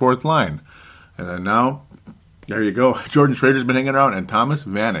up that fourth line. And then now, there you go. Jordan Schrader's been hanging around, and Thomas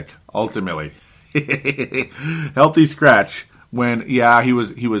Vanek, ultimately. Healthy scratch when, he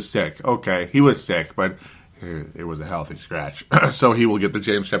was sick. Okay, he was sick, but it was a healthy scratch. So he will get the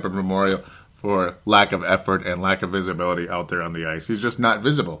James Shepard Memorial for lack of effort and lack of visibility out there on the ice. He's just not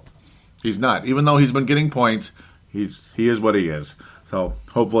visible. He's not. Even though he's been getting points, he is what he is. So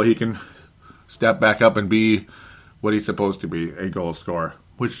hopefully he can step back up and be what he's supposed to be, a goal scorer,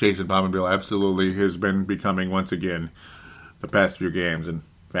 which Jason Pominville absolutely has been becoming once again the past few games. And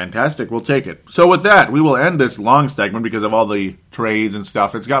fantastic, we'll take it. So with that, we will end this long segment because of all the trades and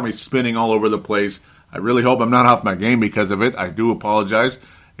stuff. It's got me spinning all over the place. I really hope I'm not off my game because of it. I do apologize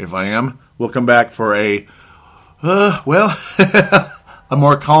if I am. We'll come back for a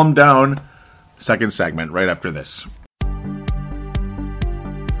more calmed down second segment right after this.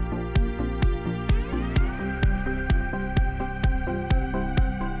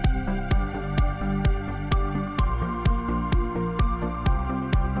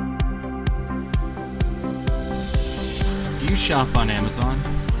 Do you shop on Amazon?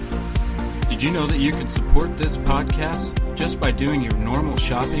 Did you know that you can support this podcast just by doing your normal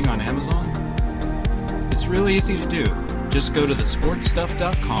shopping on Amazon? It's really easy to do. Just go to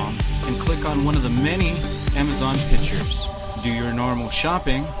thesportstuff.com and click on one of the many Amazon pictures. Do your normal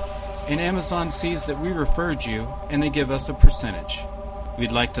shopping, and Amazon sees that we referred you, and they give us a percentage.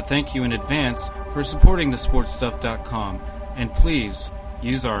 We'd like to thank you in advance for supporting thesportstuff.com, and please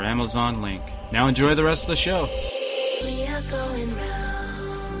use our Amazon link. Now enjoy the rest of the show. We are going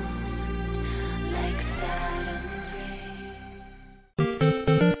round like Saturn's ring.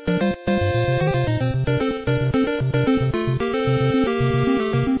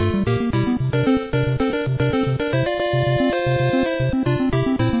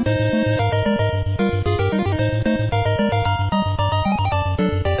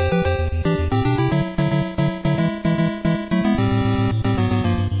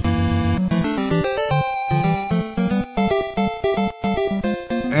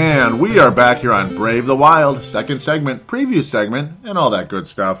 We are back here on Brave the Wild, second segment, preview segment, and all that good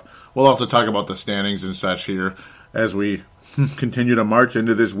stuff. We'll also talk about the standings and such here as we continue to march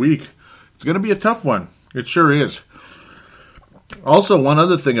into this week. It's going to be a tough one. It sure is. Also, one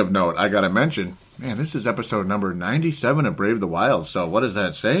other thing of note I got to mention, Man, this is episode number 97 of Brave the Wild. So what does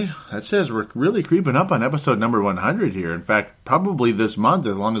that say? That says we're really creeping up on episode number 100 here. In fact, probably this month,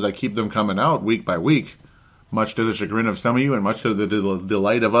 as long as I keep them coming out week by week, much to the chagrin of some of you and much to the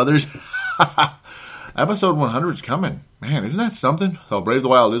delight of others. Episode 100 is coming. Man, isn't that something? So Brave the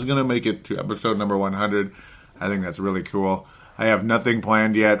Wild is going to make it to episode number 100. I think that's really cool. I have nothing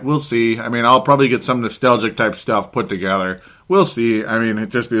planned yet. We'll see. I mean, I'll probably get some nostalgic type stuff put together. We'll see. I mean, it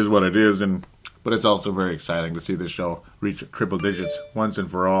just is what it is, but it's also very exciting to see this show reach triple digits once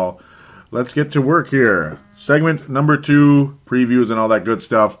and for all. Let's get to work here. Segment number 2, previews and all that good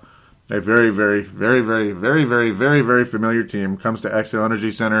stuff. A very, very, very, very, very, very, very, very familiar team comes to Xcel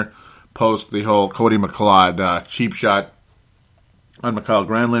Energy Center post the whole Cody McLeod cheap shot on Mikael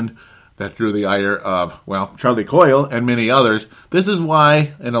Granlund that drew the ire of, well, Charlie Coyle and many others. This is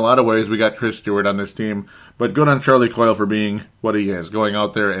why, in a lot of ways, we got Chris Stewart on this team. But good on Charlie Coyle for being what he is, going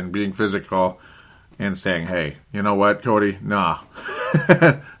out there and being physical and saying, hey, you know what, Cody? Nah,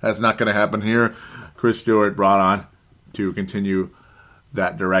 that's not going to happen here. Chris Stewart brought on to continue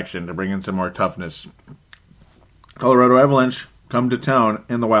that direction, to bring in some more toughness. Colorado Avalanche come to town,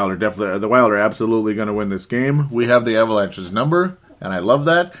 and the Wild are absolutely going to win this game. We have the Avalanche's number, and I love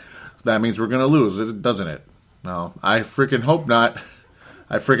that. That means we're going to lose, doesn't it? No, I freaking hope not.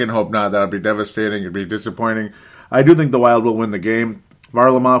 That would be devastating. It'd be disappointing. I do think the Wild will win the game.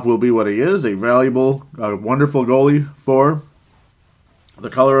 Varlamov will be what he is, a valuable, wonderful goalie for the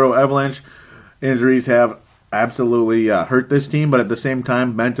Colorado Avalanche. Injuries have absolutely hurt this team, but at the same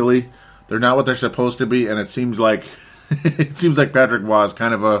time, mentally, they're not what they're supposed to be, and it seems like Patrick Waugh is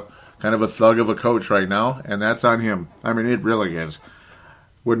kind of a thug of a coach right now, and that's on him. I mean, it really is.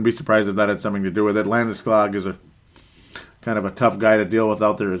 Wouldn't be surprised if that had something to do with it. Landeskog is a kind of a tough guy to deal with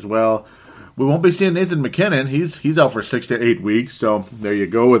out there as well. We won't be seeing Nathan McKinnon. He's out for 6 to 8 weeks, so there you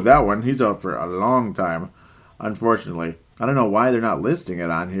go with that one. He's out for a long time, unfortunately. I don't know why they're not listing it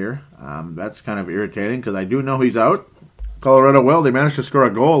on here. That's kind of irritating because I do know he's out. Colorado, well, they managed to score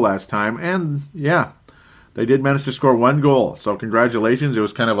a goal last time, and yeah, they did manage to score 1 goal. So congratulations. It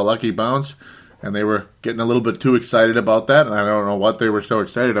was kind of a lucky bounce, and they were getting a little bit too excited about that, and I don't know what they were so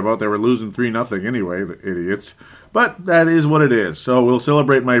excited about. They were losing 3-0 anyway, the idiots. But that is what it is. So we'll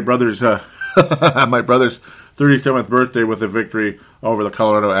celebrate my brother's 37th birthday with a victory over the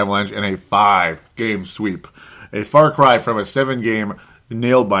Colorado Avalanche in a 5-game sweep. A far cry from a 7-game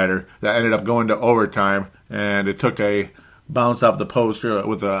nail-biter that ended up going to overtime, and it took a bounce off the post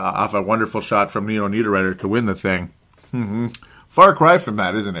off a wonderful shot from Nino Niederreiter to win the thing. Far cry from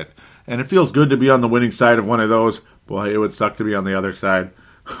that, isn't it? And it feels good to be on the winning side of one of those. Boy, it would suck to be on the other side.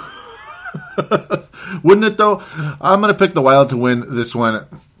 Wouldn't it, though? I'm going to pick the Wild to win this one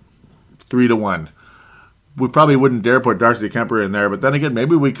 3-1. We probably wouldn't dare put Darcy Kemper in there, but then again,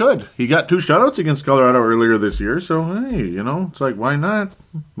 maybe we could. He got 2 shutouts against Colorado earlier this year, so hey, it's like, why not?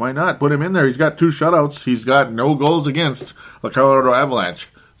 Why not put him in there? He's got 2 shutouts. He's got no goals against the Colorado Avalanche.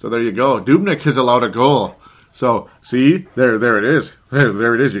 So there you go. Dubnyk has allowed a goal. So, see, there it is.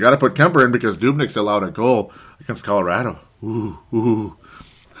 There it is. You got to put Kemper in because Dubnyk's allowed a goal against Colorado. Ooh.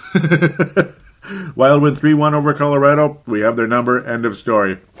 Wild win 3-1 over Colorado. We have their number. End of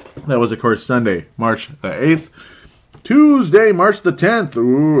story. That was, of course, Sunday, March the 8th. Tuesday, March the 10th.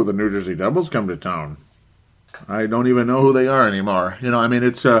 Ooh, the New Jersey Devils come to town. I don't even know who they are anymore.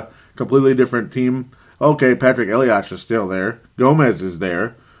 It's a completely different team. Okay, Patrick Elias is still there. Gomez is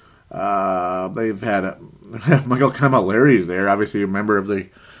there. They've had Michael Camilleri is there, obviously a member of the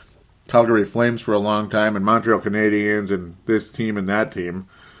Calgary Flames for a long time, and Montreal Canadiens, and this team and that team.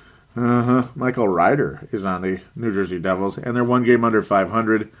 Michael Ryder is on the New Jersey Devils, and they're 1 game under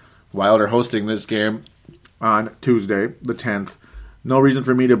 500. Wild are hosting this game on Tuesday, the 10th. No reason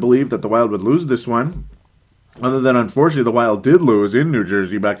for me to believe that the Wild would lose this one, other than, unfortunately, the Wild did lose in New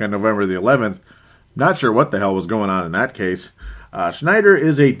Jersey back on November the 11th. Not sure what the hell was going on in that case. Schneider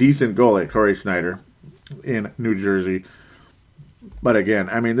is a decent goalie, Corey Schneider, in New Jersey. But again,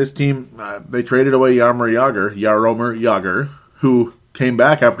 this team, they traded away Jaromir Jagr, who came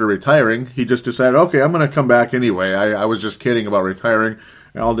back after retiring. He just decided, okay, I'm going to come back anyway. I was just kidding about retiring,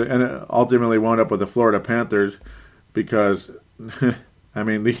 and ultimately wound up with the Florida Panthers because,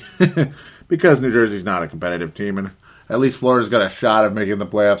 because New Jersey's not a competitive team, and at least Florida's got a shot of making the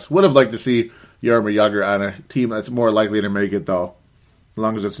playoffs. Would have liked to see Jaromir Jagr on a team that's more likely to make it, though, as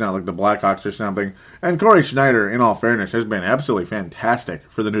long as it's not like the Blackhawks or something. And Corey Schneider, in all fairness, has been absolutely fantastic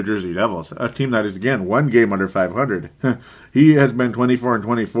for the New Jersey Devils, a team that is, again, 1 game under 500. He has been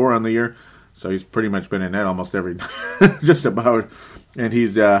 24-24 on the year, so he's pretty much been in net almost every just about. And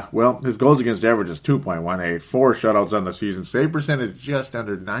he's, his goals against average is 2.18, 4 shutouts on the season. Save percentage just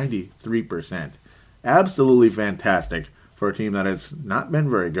under 93%. absolutely fantastic for a team that has not been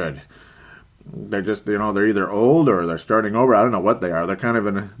very good. They're just, they're either old or they're starting over. I don't know what they are. They're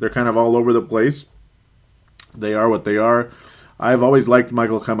kind of all over the place. They are what they are. I've always liked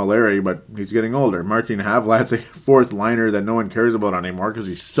Michael Camilleri, but he's getting older. Martin Havlat's a fourth liner that no one cares about anymore because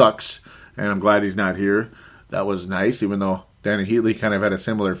he sucks, and I'm glad he's not here. That was nice, even though Danny Heatley kind of had a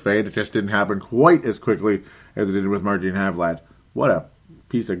similar fate. It just didn't happen quite as quickly as it did with Martin Havlat. What a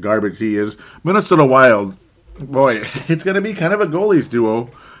piece of garbage he is. Minnesota Wild, boy, it's going to be kind of a goalies duo.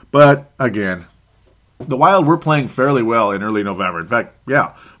 But, again, the Wild were playing fairly well in early November. In fact,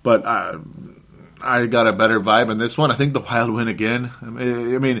 yeah, but I got a better vibe in this one. I think the Wild win again. I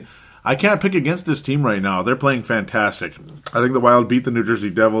mean, I can't pick against this team right now. They're playing fantastic. I think the Wild beat the New Jersey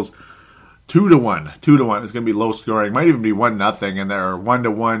Devils 2-1. 2-1. It's going to be low scoring. Might even be 1-0 and there, or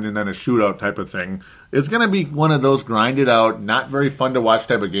 1-1 and then a shootout type of thing. It's going to be one of those grinded out, not very fun to watch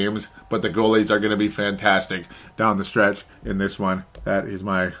type of games, but the goalies are going to be fantastic down the stretch in this one. That is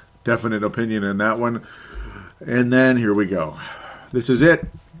my definite opinion in that one. And then here we go. This is it.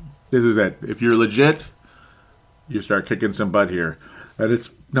 This is it. If you're legit, you start kicking some butt here. And it's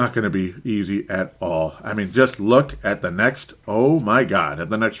not going to be easy at all. I mean, just look at the next, at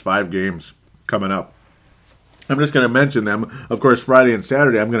the next 5 games coming up. I'm just going to mention them. Of course, Friday and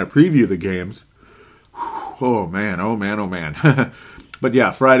Saturday, I'm going to preview the games. Oh, man. But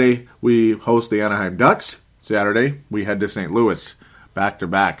yeah, Friday, we host the Anaheim Ducks. Saturday, we head to St. Louis,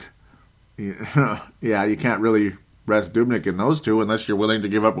 back-to-back. Yeah, you can't really rest Dubnyk in those two unless you're willing to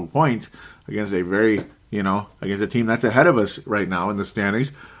give up a point against a very, against a team that's ahead of us right now in the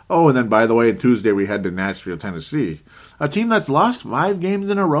standings. Oh, and then, by the way, on Tuesday we head to Nashville, Tennessee. A team that's lost 5 games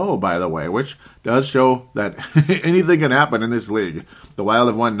in a row, by the way, which does show that anything can happen in this league. The Wild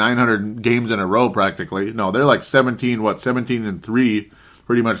have won 900 games in a row, practically. No, they're like 17-3,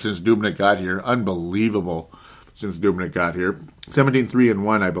 pretty much since Dubnyk got here. Unbelievable since Dubnyk got here.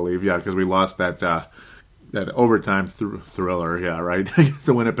 17-3-1, I believe, yeah, because we lost that overtime thriller, yeah, right, against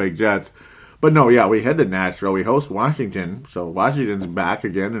the Winnipeg Jets. But no, yeah, we head to Nashville. We host Washington, so Washington's back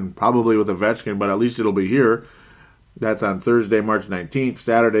again, and probably with Ovechkin, but at least it'll be here. That's on Thursday, March 19th.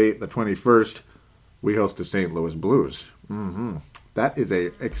 Saturday, the 21st, we host the St. Louis Blues. That is a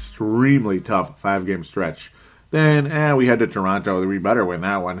extremely tough 5-game stretch. Then, we head to Toronto. We better win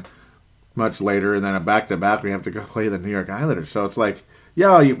that one much later, and then a back-to-back, we have to go play the New York Islanders. So it's like,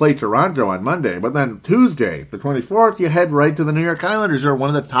 yeah, you play Toronto on Monday, but then Tuesday, the 24th, you head right to the New York Islanders, who are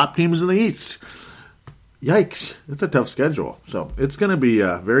one of the top teams in the East. Yikes. It's a tough schedule. So it's going to be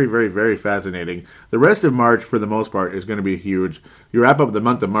very, very, very fascinating. The rest of March, for the most part, is going to be huge. You wrap up the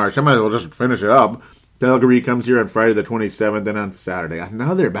month of March. I might as well just finish it up. Calgary comes here on Friday the 27th, and on Saturday,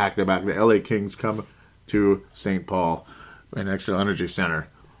 another back-to-back. The LA Kings come to St. Paul in Xcel Energy Center.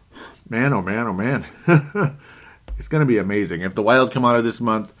 Man, oh man, oh man. It's going to be amazing. If the Wild come out of this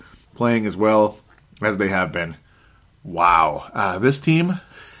month playing as well as they have been, wow. This team,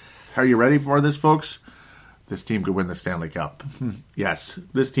 are you ready for this, folks? This team could win the Stanley Cup. Yes,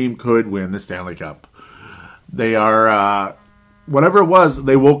 this team could win the Stanley Cup. They are, whatever it was,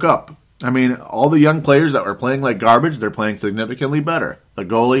 they woke up. I mean, all the young players that were playing like garbage, they're playing significantly better. The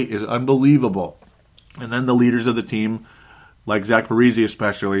goalie is unbelievable. And then the leaders of the team, like Zach Parise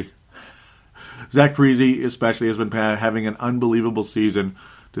especially. Zach Parise especially has been having an unbelievable season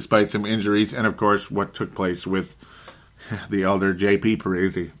despite some injuries and, of course, what took place with the elder J.P.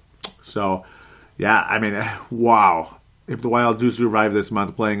 Parise. So, yeah, I mean, wow. If the Wild do survive this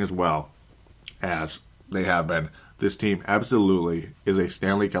month playing as well as they have been, this team absolutely is a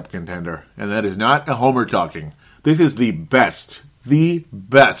Stanley Cup contender. And that is not a homer talking. This is the best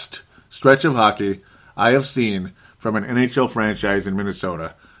stretch of hockey I have seen from an NHL franchise in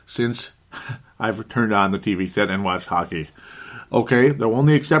Minnesota since I've turned on the TV set and watched hockey. Okay, the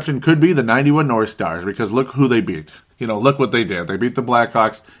only exception could be the 91 North Stars, because look who they beat. Look what they did. They beat the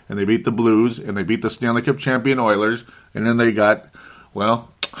Blackhawks, and they beat the Blues, and they beat the Stanley Cup champion Oilers, and then they got,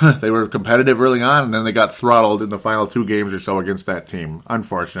 they were competitive early on, and then they got throttled in the final 2 games or so against that team,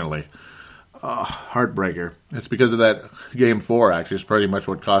 unfortunately. Heartbreaker. It's because of that Game 4, actually, is pretty much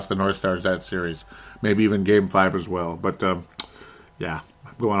what cost the North Stars that series. Maybe even Game 5 as well. But, yeah,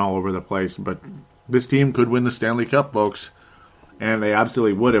 I'm going all over the place. But this team could win the Stanley Cup, folks. And they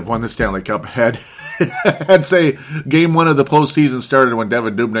absolutely would have won the Stanley Cup had say, Game 1 of the postseason started when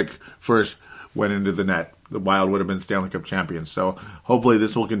Devan Dubnyk first went into the net. The Wild would have been Stanley Cup champions. So hopefully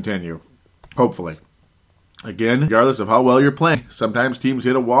this will continue. Hopefully. Again, regardless of how well you're playing, sometimes teams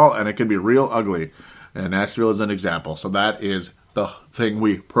hit a wall and it can be real ugly. And Nashville is an example. So that is the thing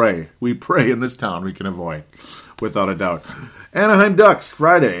we pray. We pray in this town we can avoid, without a doubt. Anaheim Ducks,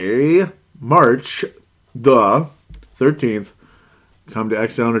 Friday, March the 13th, come to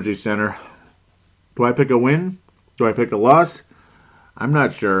Xcel Energy Center. Do I pick a win? Do I pick a loss? I'm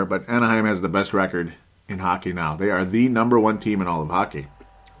not sure, but Anaheim has the best record in hockey now. They are the number one team in all of hockey.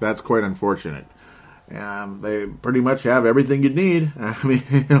 That's quite unfortunate. They pretty much have everything you need. I mean,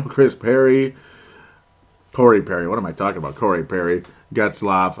 Chris Perry, Corey Perry. What am I talking about? Corey Perry,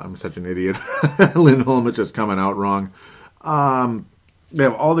 Getzlaf. I'm such an idiot. Lindholm is just coming out wrong. They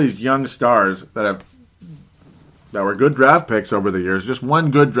have all these young stars that were good draft picks over the years. Just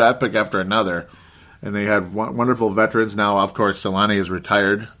one good draft pick after another. And they had wonderful veterans. Now, of course, Solani is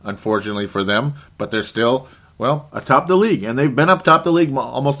retired, unfortunately for them. But they're still, atop the league. And they've been up top the league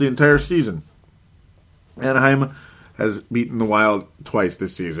almost the entire season. Anaheim has beaten the Wild twice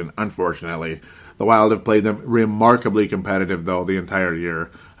this season, unfortunately. The Wild have played them remarkably competitive, though, the entire year.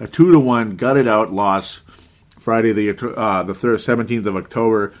 A 2-1 gutted-out loss Friday the 17th of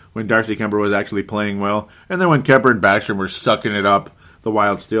October when Darcy Kemper was actually playing well. And then when Kemper and Backstrom were sucking it up, the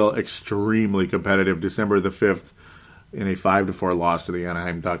Wild still extremely competitive. December the 5th in a 5-4 loss to the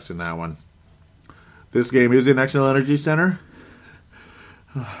Anaheim Ducks in that one. This game is in Xcel Energy Center.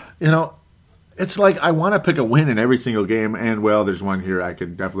 It's like I want to pick a win in every single game, and there's one here I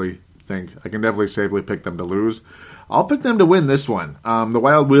can definitely safely pick them to lose. I'll pick them to win this one. The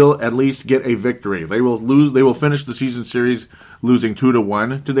Wild will at least get a victory. They will finish the season series losing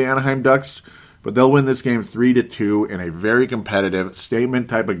 2-1 to the Anaheim Ducks, but they'll win this game 3-2 in a very competitive statement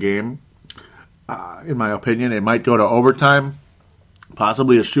type of game. In my opinion, it might go to overtime,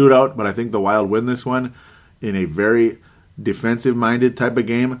 possibly a shootout, but I think the Wild win this one in a very defensive-minded type of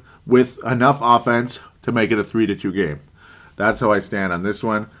game with enough offense to make it a 3-2 game. That's how I stand on this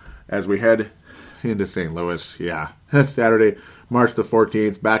one as we head into St. Louis. Yeah, Saturday, March the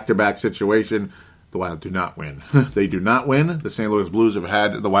 14th, back-to-back situation. The Wild do not win. They do not win. The St. Louis Blues have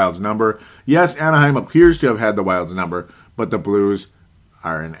had the Wild's number. Yes, Anaheim appears to have had the Wild's number, but the Blues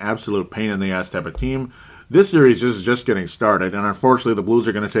are an absolute pain-in-the-ass type of team. This series is just getting started, and unfortunately the Blues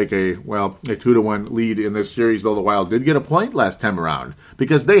are going to take a 2-1 lead in this series, though the Wild did get a point last time around,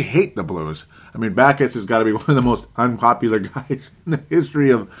 because they hate the Blues. I mean, Backes has got to be one of the most unpopular guys in the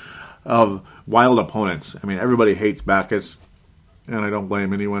history of Wild opponents. I mean, everybody hates Backes, and I don't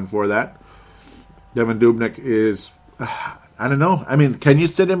blame anyone for that. Devan Dubnyk is, I don't know. I mean, can you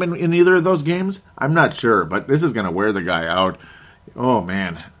sit him in either of those games? I'm not sure, but this is going to wear the guy out. Oh,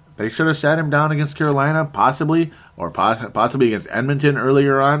 man. They should have sat him down against Carolina, possibly, or possibly against Edmonton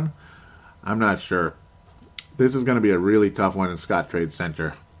earlier on. I'm not sure. This is going to be a really tough one in Scott Trade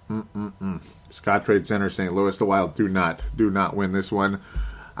Center. Scott Trade Center, St. Louis. The Wild do not win this one.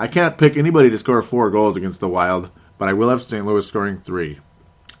 I can't pick anybody to score 4 goals against the Wild, but I will have St. Louis scoring 3.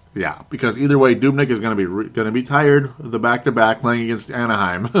 Yeah, because either way, Dubnyk is going to be tired of the back-to-back playing against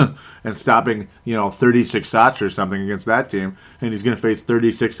Anaheim and stopping 36 shots or something against that team, and he's going to face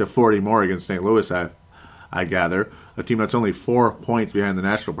 36 to 40 more against St. Louis. I gather a team that's only 4 points behind the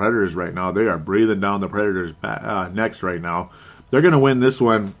Nashville Predators right now. They are breathing down the Predators' necks right now. They're going to win this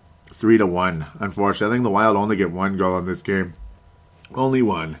one 3-1. Unfortunately, I think the Wild only get 1 goal in this game. Only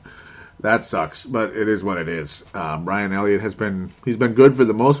 1. That sucks, but it is what it is. Brian Elliott he's been good for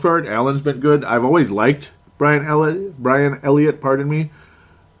the most part. Allen's been good. I've always liked Brian Elliott,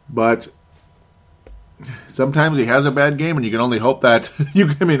 but sometimes he has a bad game, and you can only hope that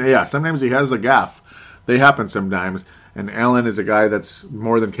sometimes he has a gaffe. They happen sometimes, and Allen is a guy that's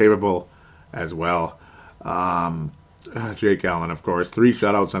more than capable as well. Jake Allen, of course, 3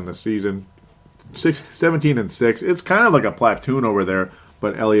 shutouts on the season, 17-6. It's kind of like a platoon over there.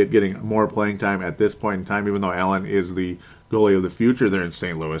 But Elliott getting more playing time at this point in time, even though Allen is the goalie of the future there in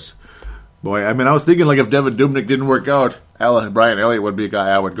St. Louis. Boy, I mean, I was thinking if Devan Dubnyk didn't work out, Brian Elliott would be a guy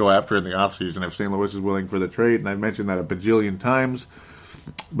I would go after in the offseason if St. Louis is willing for the trade, and I've mentioned that a bajillion times.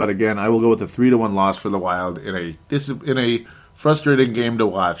 But again, I will go with a 3-1 loss for the Wild in a frustrating game to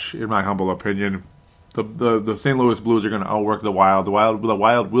watch, in my humble opinion. The St. Louis Blues are going to outwork the Wild. The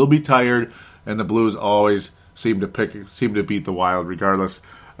Wild will be tired, and the Blues always seem to beat the Wild regardless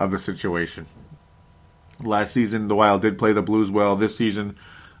of the situation. Last season, the Wild did play the Blues well. This season,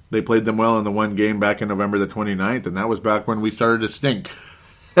 they played them well in the one game back in November the 29th, and that was back when we started to stink.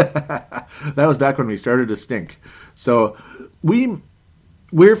 So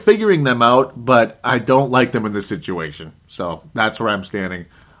we're figuring them out, but I don't like them in this situation. So that's where I'm standing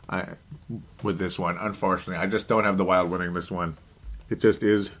with this one. Unfortunately, I just don't have the Wild winning this one. It just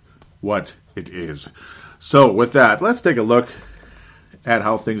is what it is. So with that, let's take a look at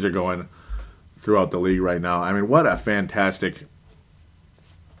how things are going throughout the league right now. I mean, what a fantastic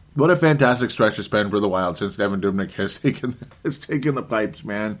What a fantastic stretch it's been for the Wild since Devin Dubnyk has taken the pipes,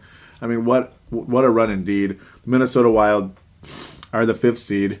 man. I mean, what a run indeed. The Minnesota Wild are the 5th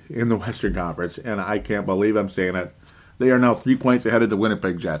seed in the Western Conference, and I can't believe I'm saying it. They are now 3 points ahead of the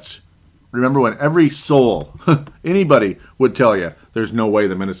Winnipeg Jets. Remember when every soul, anybody would tell you there's no way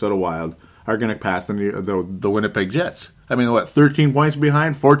the Minnesota Wild are going to pass the Winnipeg Jets. I mean, 13 points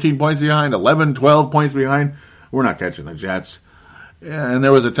behind, 14 points behind, 11, 12 points behind? We're not catching the Jets. And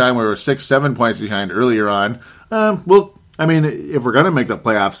there was a time where we were 6, 7 points behind earlier on. If we're going to make the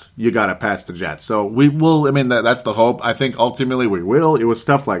playoffs, you got to pass the Jets. So we will, that's the hope. I think ultimately we will. It was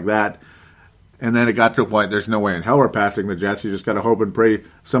stuff like that. And then it got to a point, there's no way in hell we're passing the Jets. You just got to hope and pray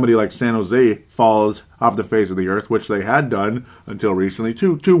somebody like San Jose falls off the face of the earth, which they had done until recently.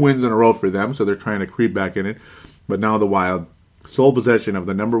 Two wins in a row for them, so they're trying to creep back in it. But now the Wild, sole possession of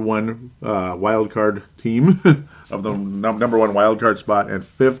the number one wild card team, of the number one wild card spot, and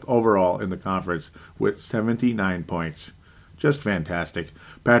 5th overall in the conference with 79 points. Just fantastic.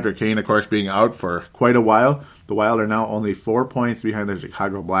 Patrick Kane, of course, being out for quite a while. The Wild are now only 4 points behind the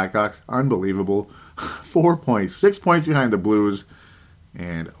Chicago Blackhawks. Unbelievable. 4 points. 6 points behind the Blues.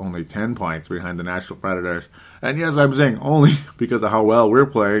 And only 10 points behind the Nashville Predators. And yes, I'm saying only because of how well we're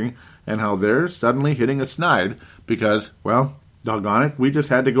playing and how they're suddenly hitting a snide because, well, doggone it, we just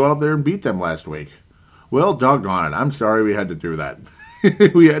had to go out there and beat them last week. Well, doggone it. I'm sorry we had to do that.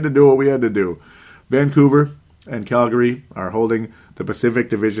 We had to do what we had to do. Vancouver and Calgary are holding the Pacific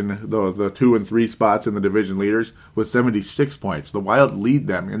Division, the 2 and 3 spots in the division leaders, with 76 points. The Wild lead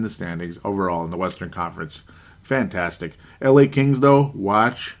them in the standings overall in the Western Conference. Fantastic. LA Kings, though,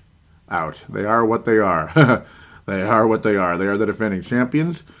 watch out. They are what they are. They are what they are. They are the defending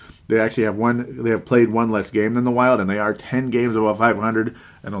champions. They actually have played one less game than the Wild, and they are 10 games above 500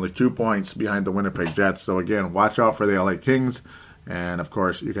 and only 2 points behind the Winnipeg Jets. So again, watch out for the LA Kings. And of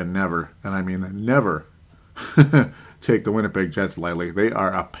course, you can never, and I mean never, take the Winnipeg Jets lightly. They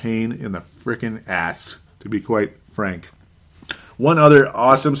are a pain in the frickin' ass, to be quite frank. One other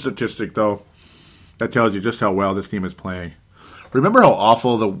awesome statistic, though, that tells you just how well this team is playing. Remember how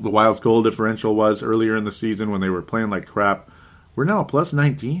awful the Wild's goal differential was earlier in the season when they were playing like crap? We're now a plus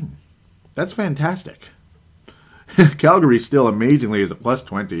 19. That's fantastic. Calgary still amazingly is a plus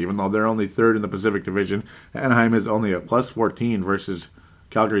 20, even though they're only 3rd in the Pacific Division. Anaheim is only a plus 14 versus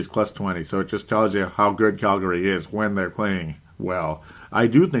Calgary's plus 20, so it just tells you how good Calgary is when they're playing well. I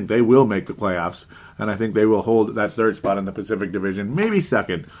do think they will make the playoffs, and I think they will hold that 3rd spot in the Pacific Division, maybe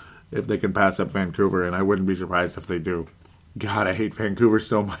 2nd, if they can pass up Vancouver, and I wouldn't be surprised if they do. God, I hate Vancouver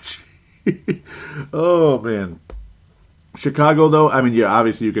so much. Oh, man. Chicago, though,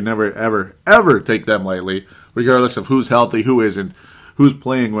 obviously you can never, ever, ever take them lightly, regardless of who's healthy, who isn't, who's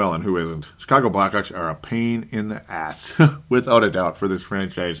playing well and who isn't. Chicago Blackhawks are a pain in the ass, without a doubt, for this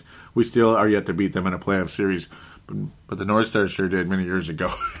franchise. We still are yet to beat them in a playoff series, but the North Stars sure did many years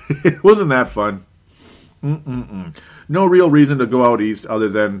ago. Wasn't that fun? No real reason to go out east other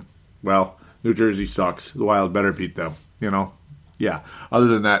than, well, New Jersey sucks. The Wild better beat them, Yeah, other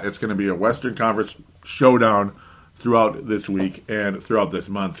than that, it's going to be a Western Conference showdown throughout this week and throughout this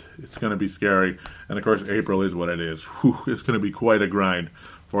month. It's going to be scary. And, of course, April is what it is. Whew, it's going to be quite a grind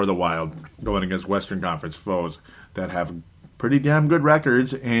for the Wild going against Western Conference foes that have pretty damn good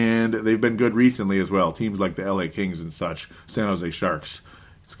records, and they've been good recently as well. Teams like the LA Kings and such, San Jose Sharks.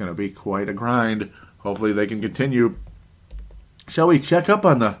 It's going to be quite a grind. Hopefully they can continue. Shall we check up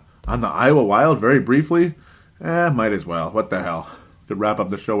on the Iowa Wild very briefly? Might as well. What the hell? To wrap up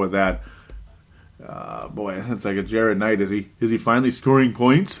the show with that. Boy, it's like a Jared Knight. Is he finally scoring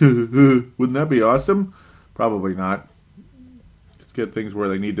points? Wouldn't that be awesome? Probably not. Let's get things where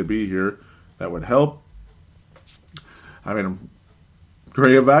they need to be here. That would help.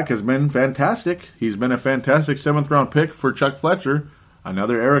 Grayovac has been fantastic. He's been a fantastic 7th round pick for Chuck Fletcher.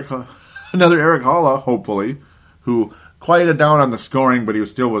 Another Eric Holla, hopefully, who quieted down on the scoring, but he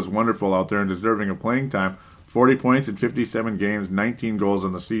still was wonderful out there and deserving of playing time. 40 points in 57 games, 19 goals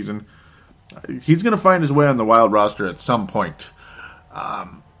in the season. He's going to find his way on the Wild roster at some point.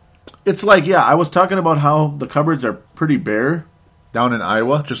 It's like, I was talking about how the cupboards are pretty bare down in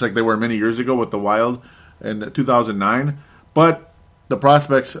Iowa, just like they were many years ago with the Wild in 2009. But the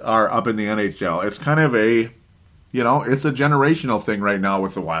prospects are up in the NHL. It's kind of it's a generational thing right now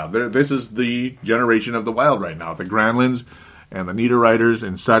with the Wild. This is the generation of the Wild right now. The Granlunds and the Niederreiters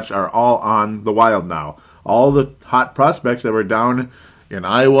and such are all on the Wild now. All the hot prospects that were down in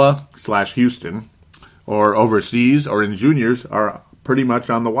Iowa / Houston or overseas or in juniors are pretty much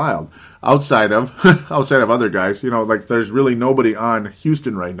on the Wild. Outside of other guys, there's really nobody on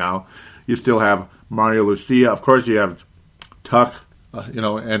Houston right now. You still have Mario Lucia. Of course, you have Tuch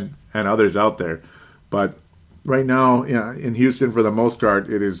and others out there. But right now, in Houston, for the most part,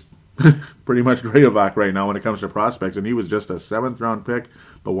 it is pretty much Graovac right now when it comes to prospects, and he was just a 7th-round pick,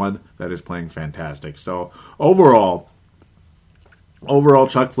 but one that is playing fantastic. So overall,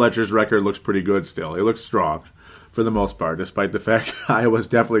 Chuck Fletcher's record looks pretty good still. It looks strong for the most part, despite the fact Iowa's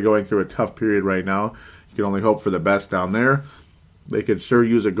definitely going through a tough period right now. You can only hope for the best down there. They could sure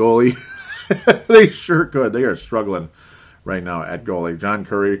use a goalie. They sure could. They are struggling right now at goalie. John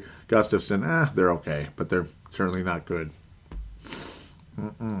Curry, Gustafson, they're okay, but they're certainly not good.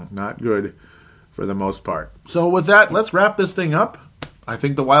 Not good for the most part. So with that, let's wrap this thing up. I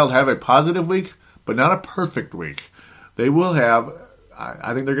think the Wild have a positive week, but not a perfect week. They will have,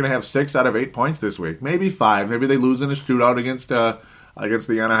 I think they're going to have 6 out of 8 points this week. Maybe 5. Maybe they lose in a shootout against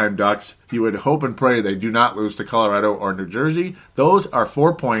the Anaheim Ducks. You would hope and pray they do not lose to Colorado or New Jersey. Those are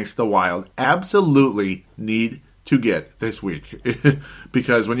 4 points the Wild absolutely need to get this week.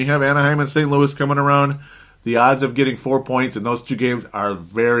 Because when you have Anaheim and St. Louis coming around, the odds of getting 4 points in those 2 games are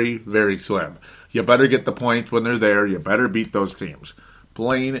very, very slim. You better get the points when they're there. You better beat those teams.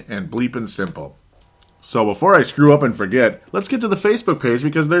 Plain and bleeping simple. So before I screw up and forget, let's get to the Facebook page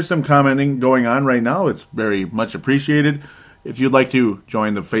because there's some commenting going on right now. It's very much appreciated. If you'd like to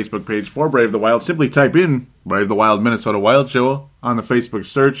join the Facebook page for Brave the Wild, simply type in Brave the Wild Minnesota Wild Show on the Facebook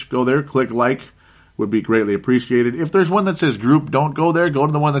search. Go there, click like. Would be greatly appreciated. If there's one that says group, don't go there. Go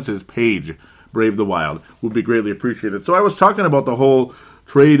to the one that says page. Brave the Wild would be greatly appreciated. So I was talking about the whole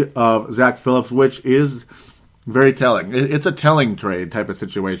trade of Zach Phillips, which is very telling. It's a telling trade type of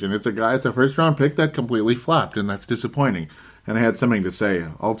situation. It's a first-round pick that completely flopped, and that's disappointing. And I had something to say.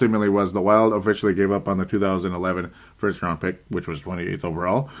 Ultimately was the Wild officially gave up on the 2011 first-round pick, which was 28th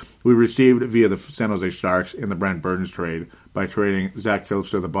overall. We received via the San Jose Sharks in the Brent Burns trade by trading Zach Phillips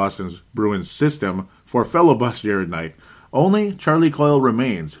to the Boston Bruins system for fellow bust Jared Knight. Only Charlie Coyle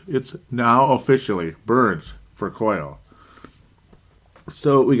remains. It's now officially Burns for Coyle.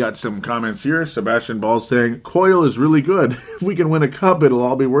 So we got some comments here. Sebastian Ball saying, Coyle is really good. If we can win a cup, it'll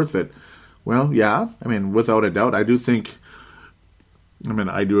all be worth it. Well, yeah. Without a doubt, I do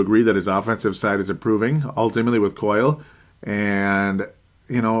agree that his offensive side is improving, ultimately with Coyle. And,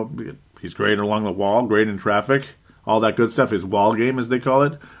 he's great along the wall, great in traffic, all that good stuff. His wall game, as they call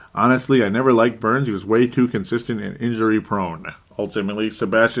it. Honestly, I never liked Burns. He was way too consistent and injury-prone. Ultimately,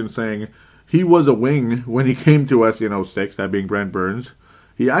 Sebastian saying he was a wing when he came to us in 06, that being Brent Burns.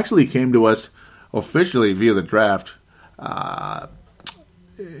 He actually came to us officially via the draft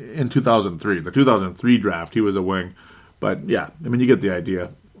in 2003. The 2003 draft, he was a wing. But, yeah, you get the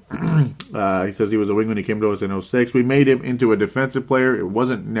idea. He says he was a wing when he came to us in 06. We made him into a defensive player. It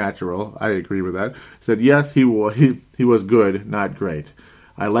wasn't natural. I agree with that. He said, yes, he was good, not great.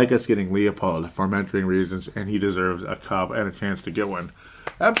 I like us getting Leopold for mentoring reasons, and he deserves a cup and a chance to get one.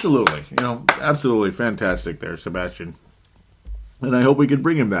 Absolutely. Absolutely fantastic there, Sebastian. And I hope we can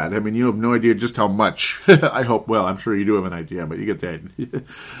bring him that. You have no idea just how much. I hope, well, I'm sure you do have an idea, but you get the idea.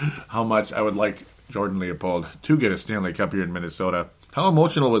 How much I would like Jordan Leopold to get a Stanley Cup here in Minnesota. How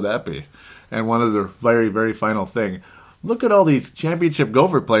emotional would that be? And one other very, very final thing. Look at all these championship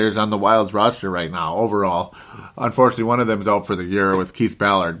Gopher players on the Wild's roster right now, overall. Unfortunately, one of them is out for the year with Keith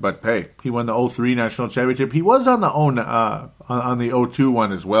Ballard. But, hey, he won the 03 National Championship. He was on the on the 02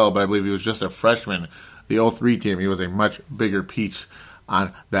 one as well, but I believe he was just a freshman. The 03 team, he was a much bigger piece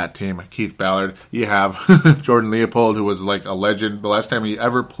on that team. Keith Ballard. You have Jordan Leopold, who was like a legend. The last time he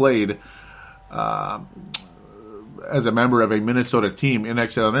ever played as a member of a Minnesota team in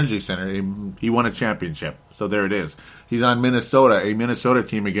Xcel Energy Center, he won a championship. So there it is. He's on a Minnesota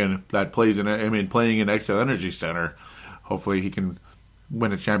team again that plays playing in Xcel Energy Center. Hopefully he can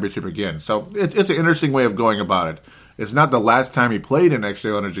win a championship again. So it's an interesting way of going about it. It's not the last time he played in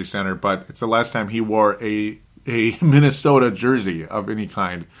Xcel Energy Center, but it's the last time he wore a Minnesota jersey of any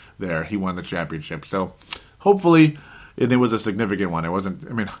kind there. He won the championship. So hopefully, and it was a significant one. It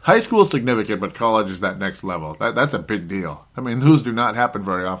wasn't, high school is significant, but college is that next level. That's a big deal. Those do not happen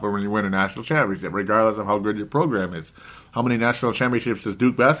very often when you win a national championship, regardless of how good your program is. How many national championships does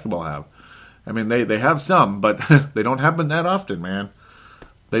Duke basketball have? They have some, but they don't happen that often, man.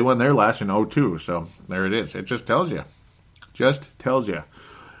 They won their last in 02, so there it is. It just tells you.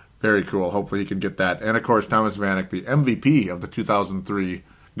 Very cool. Hopefully he can get that. And, of course, Thomas Vanek, the MVP of the 2003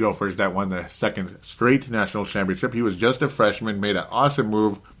 Gophers that won the second straight national championship. He was just a freshman, made an awesome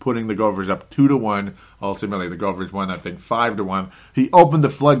move, putting the Gophers up 2-1. Ultimately, the Gophers won that thing 5-1. He opened the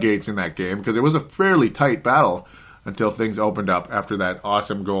floodgates in that game because it was a fairly tight battle until things opened up after that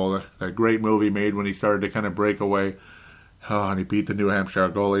awesome goal, that great move he made when he started to kind of break away. Oh, and he beat the New Hampshire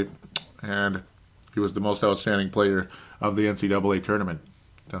goalie. And He was the most outstanding player of the NCAA tournament.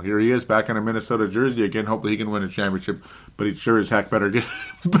 So here he is back in a Minnesota jersey again. Hopefully he can win a championship, but he sure as heck better get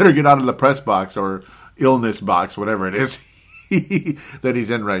out of the press box or illness box, whatever it is that he's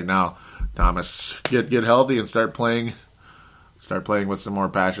in right now. Thomas, get healthy and start playing with some more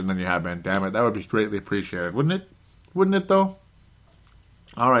passion than you have been. Damn it, that would be greatly appreciated, wouldn't it? Wouldn't it though?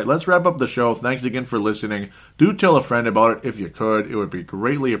 All right, let's wrap up the show. Thanks again for listening. Do tell a friend about it if you could. It would be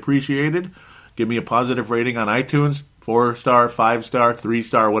greatly appreciated. Give me a positive rating on iTunes. 4-star, 5-star,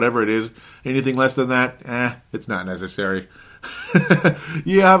 3-star, whatever it is. Anything less than that, it's not necessary.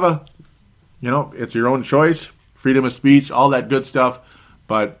 You have it's your own choice. Freedom of speech, all that good stuff.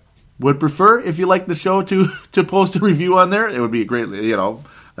 But would prefer, if you like the show, to post a review on there. It would be greatly,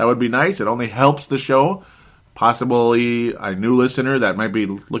 that would be nice. It only helps the show. Possibly a new listener that might be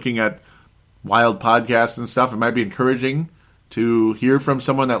looking at Wild podcasts and stuff. It might be encouraging to hear from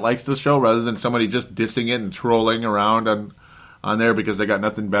someone that likes the show rather than somebody just dissing it and trolling around on there because they got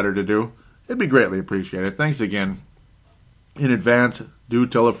nothing better to do. It'd be greatly appreciated. Thanks again in advance. Do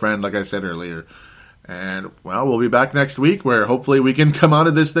tell a friend, like I said earlier. And, well, we'll be back next week where hopefully we can come out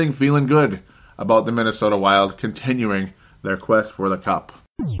of this thing feeling good about the Minnesota Wild continuing their quest for the cup.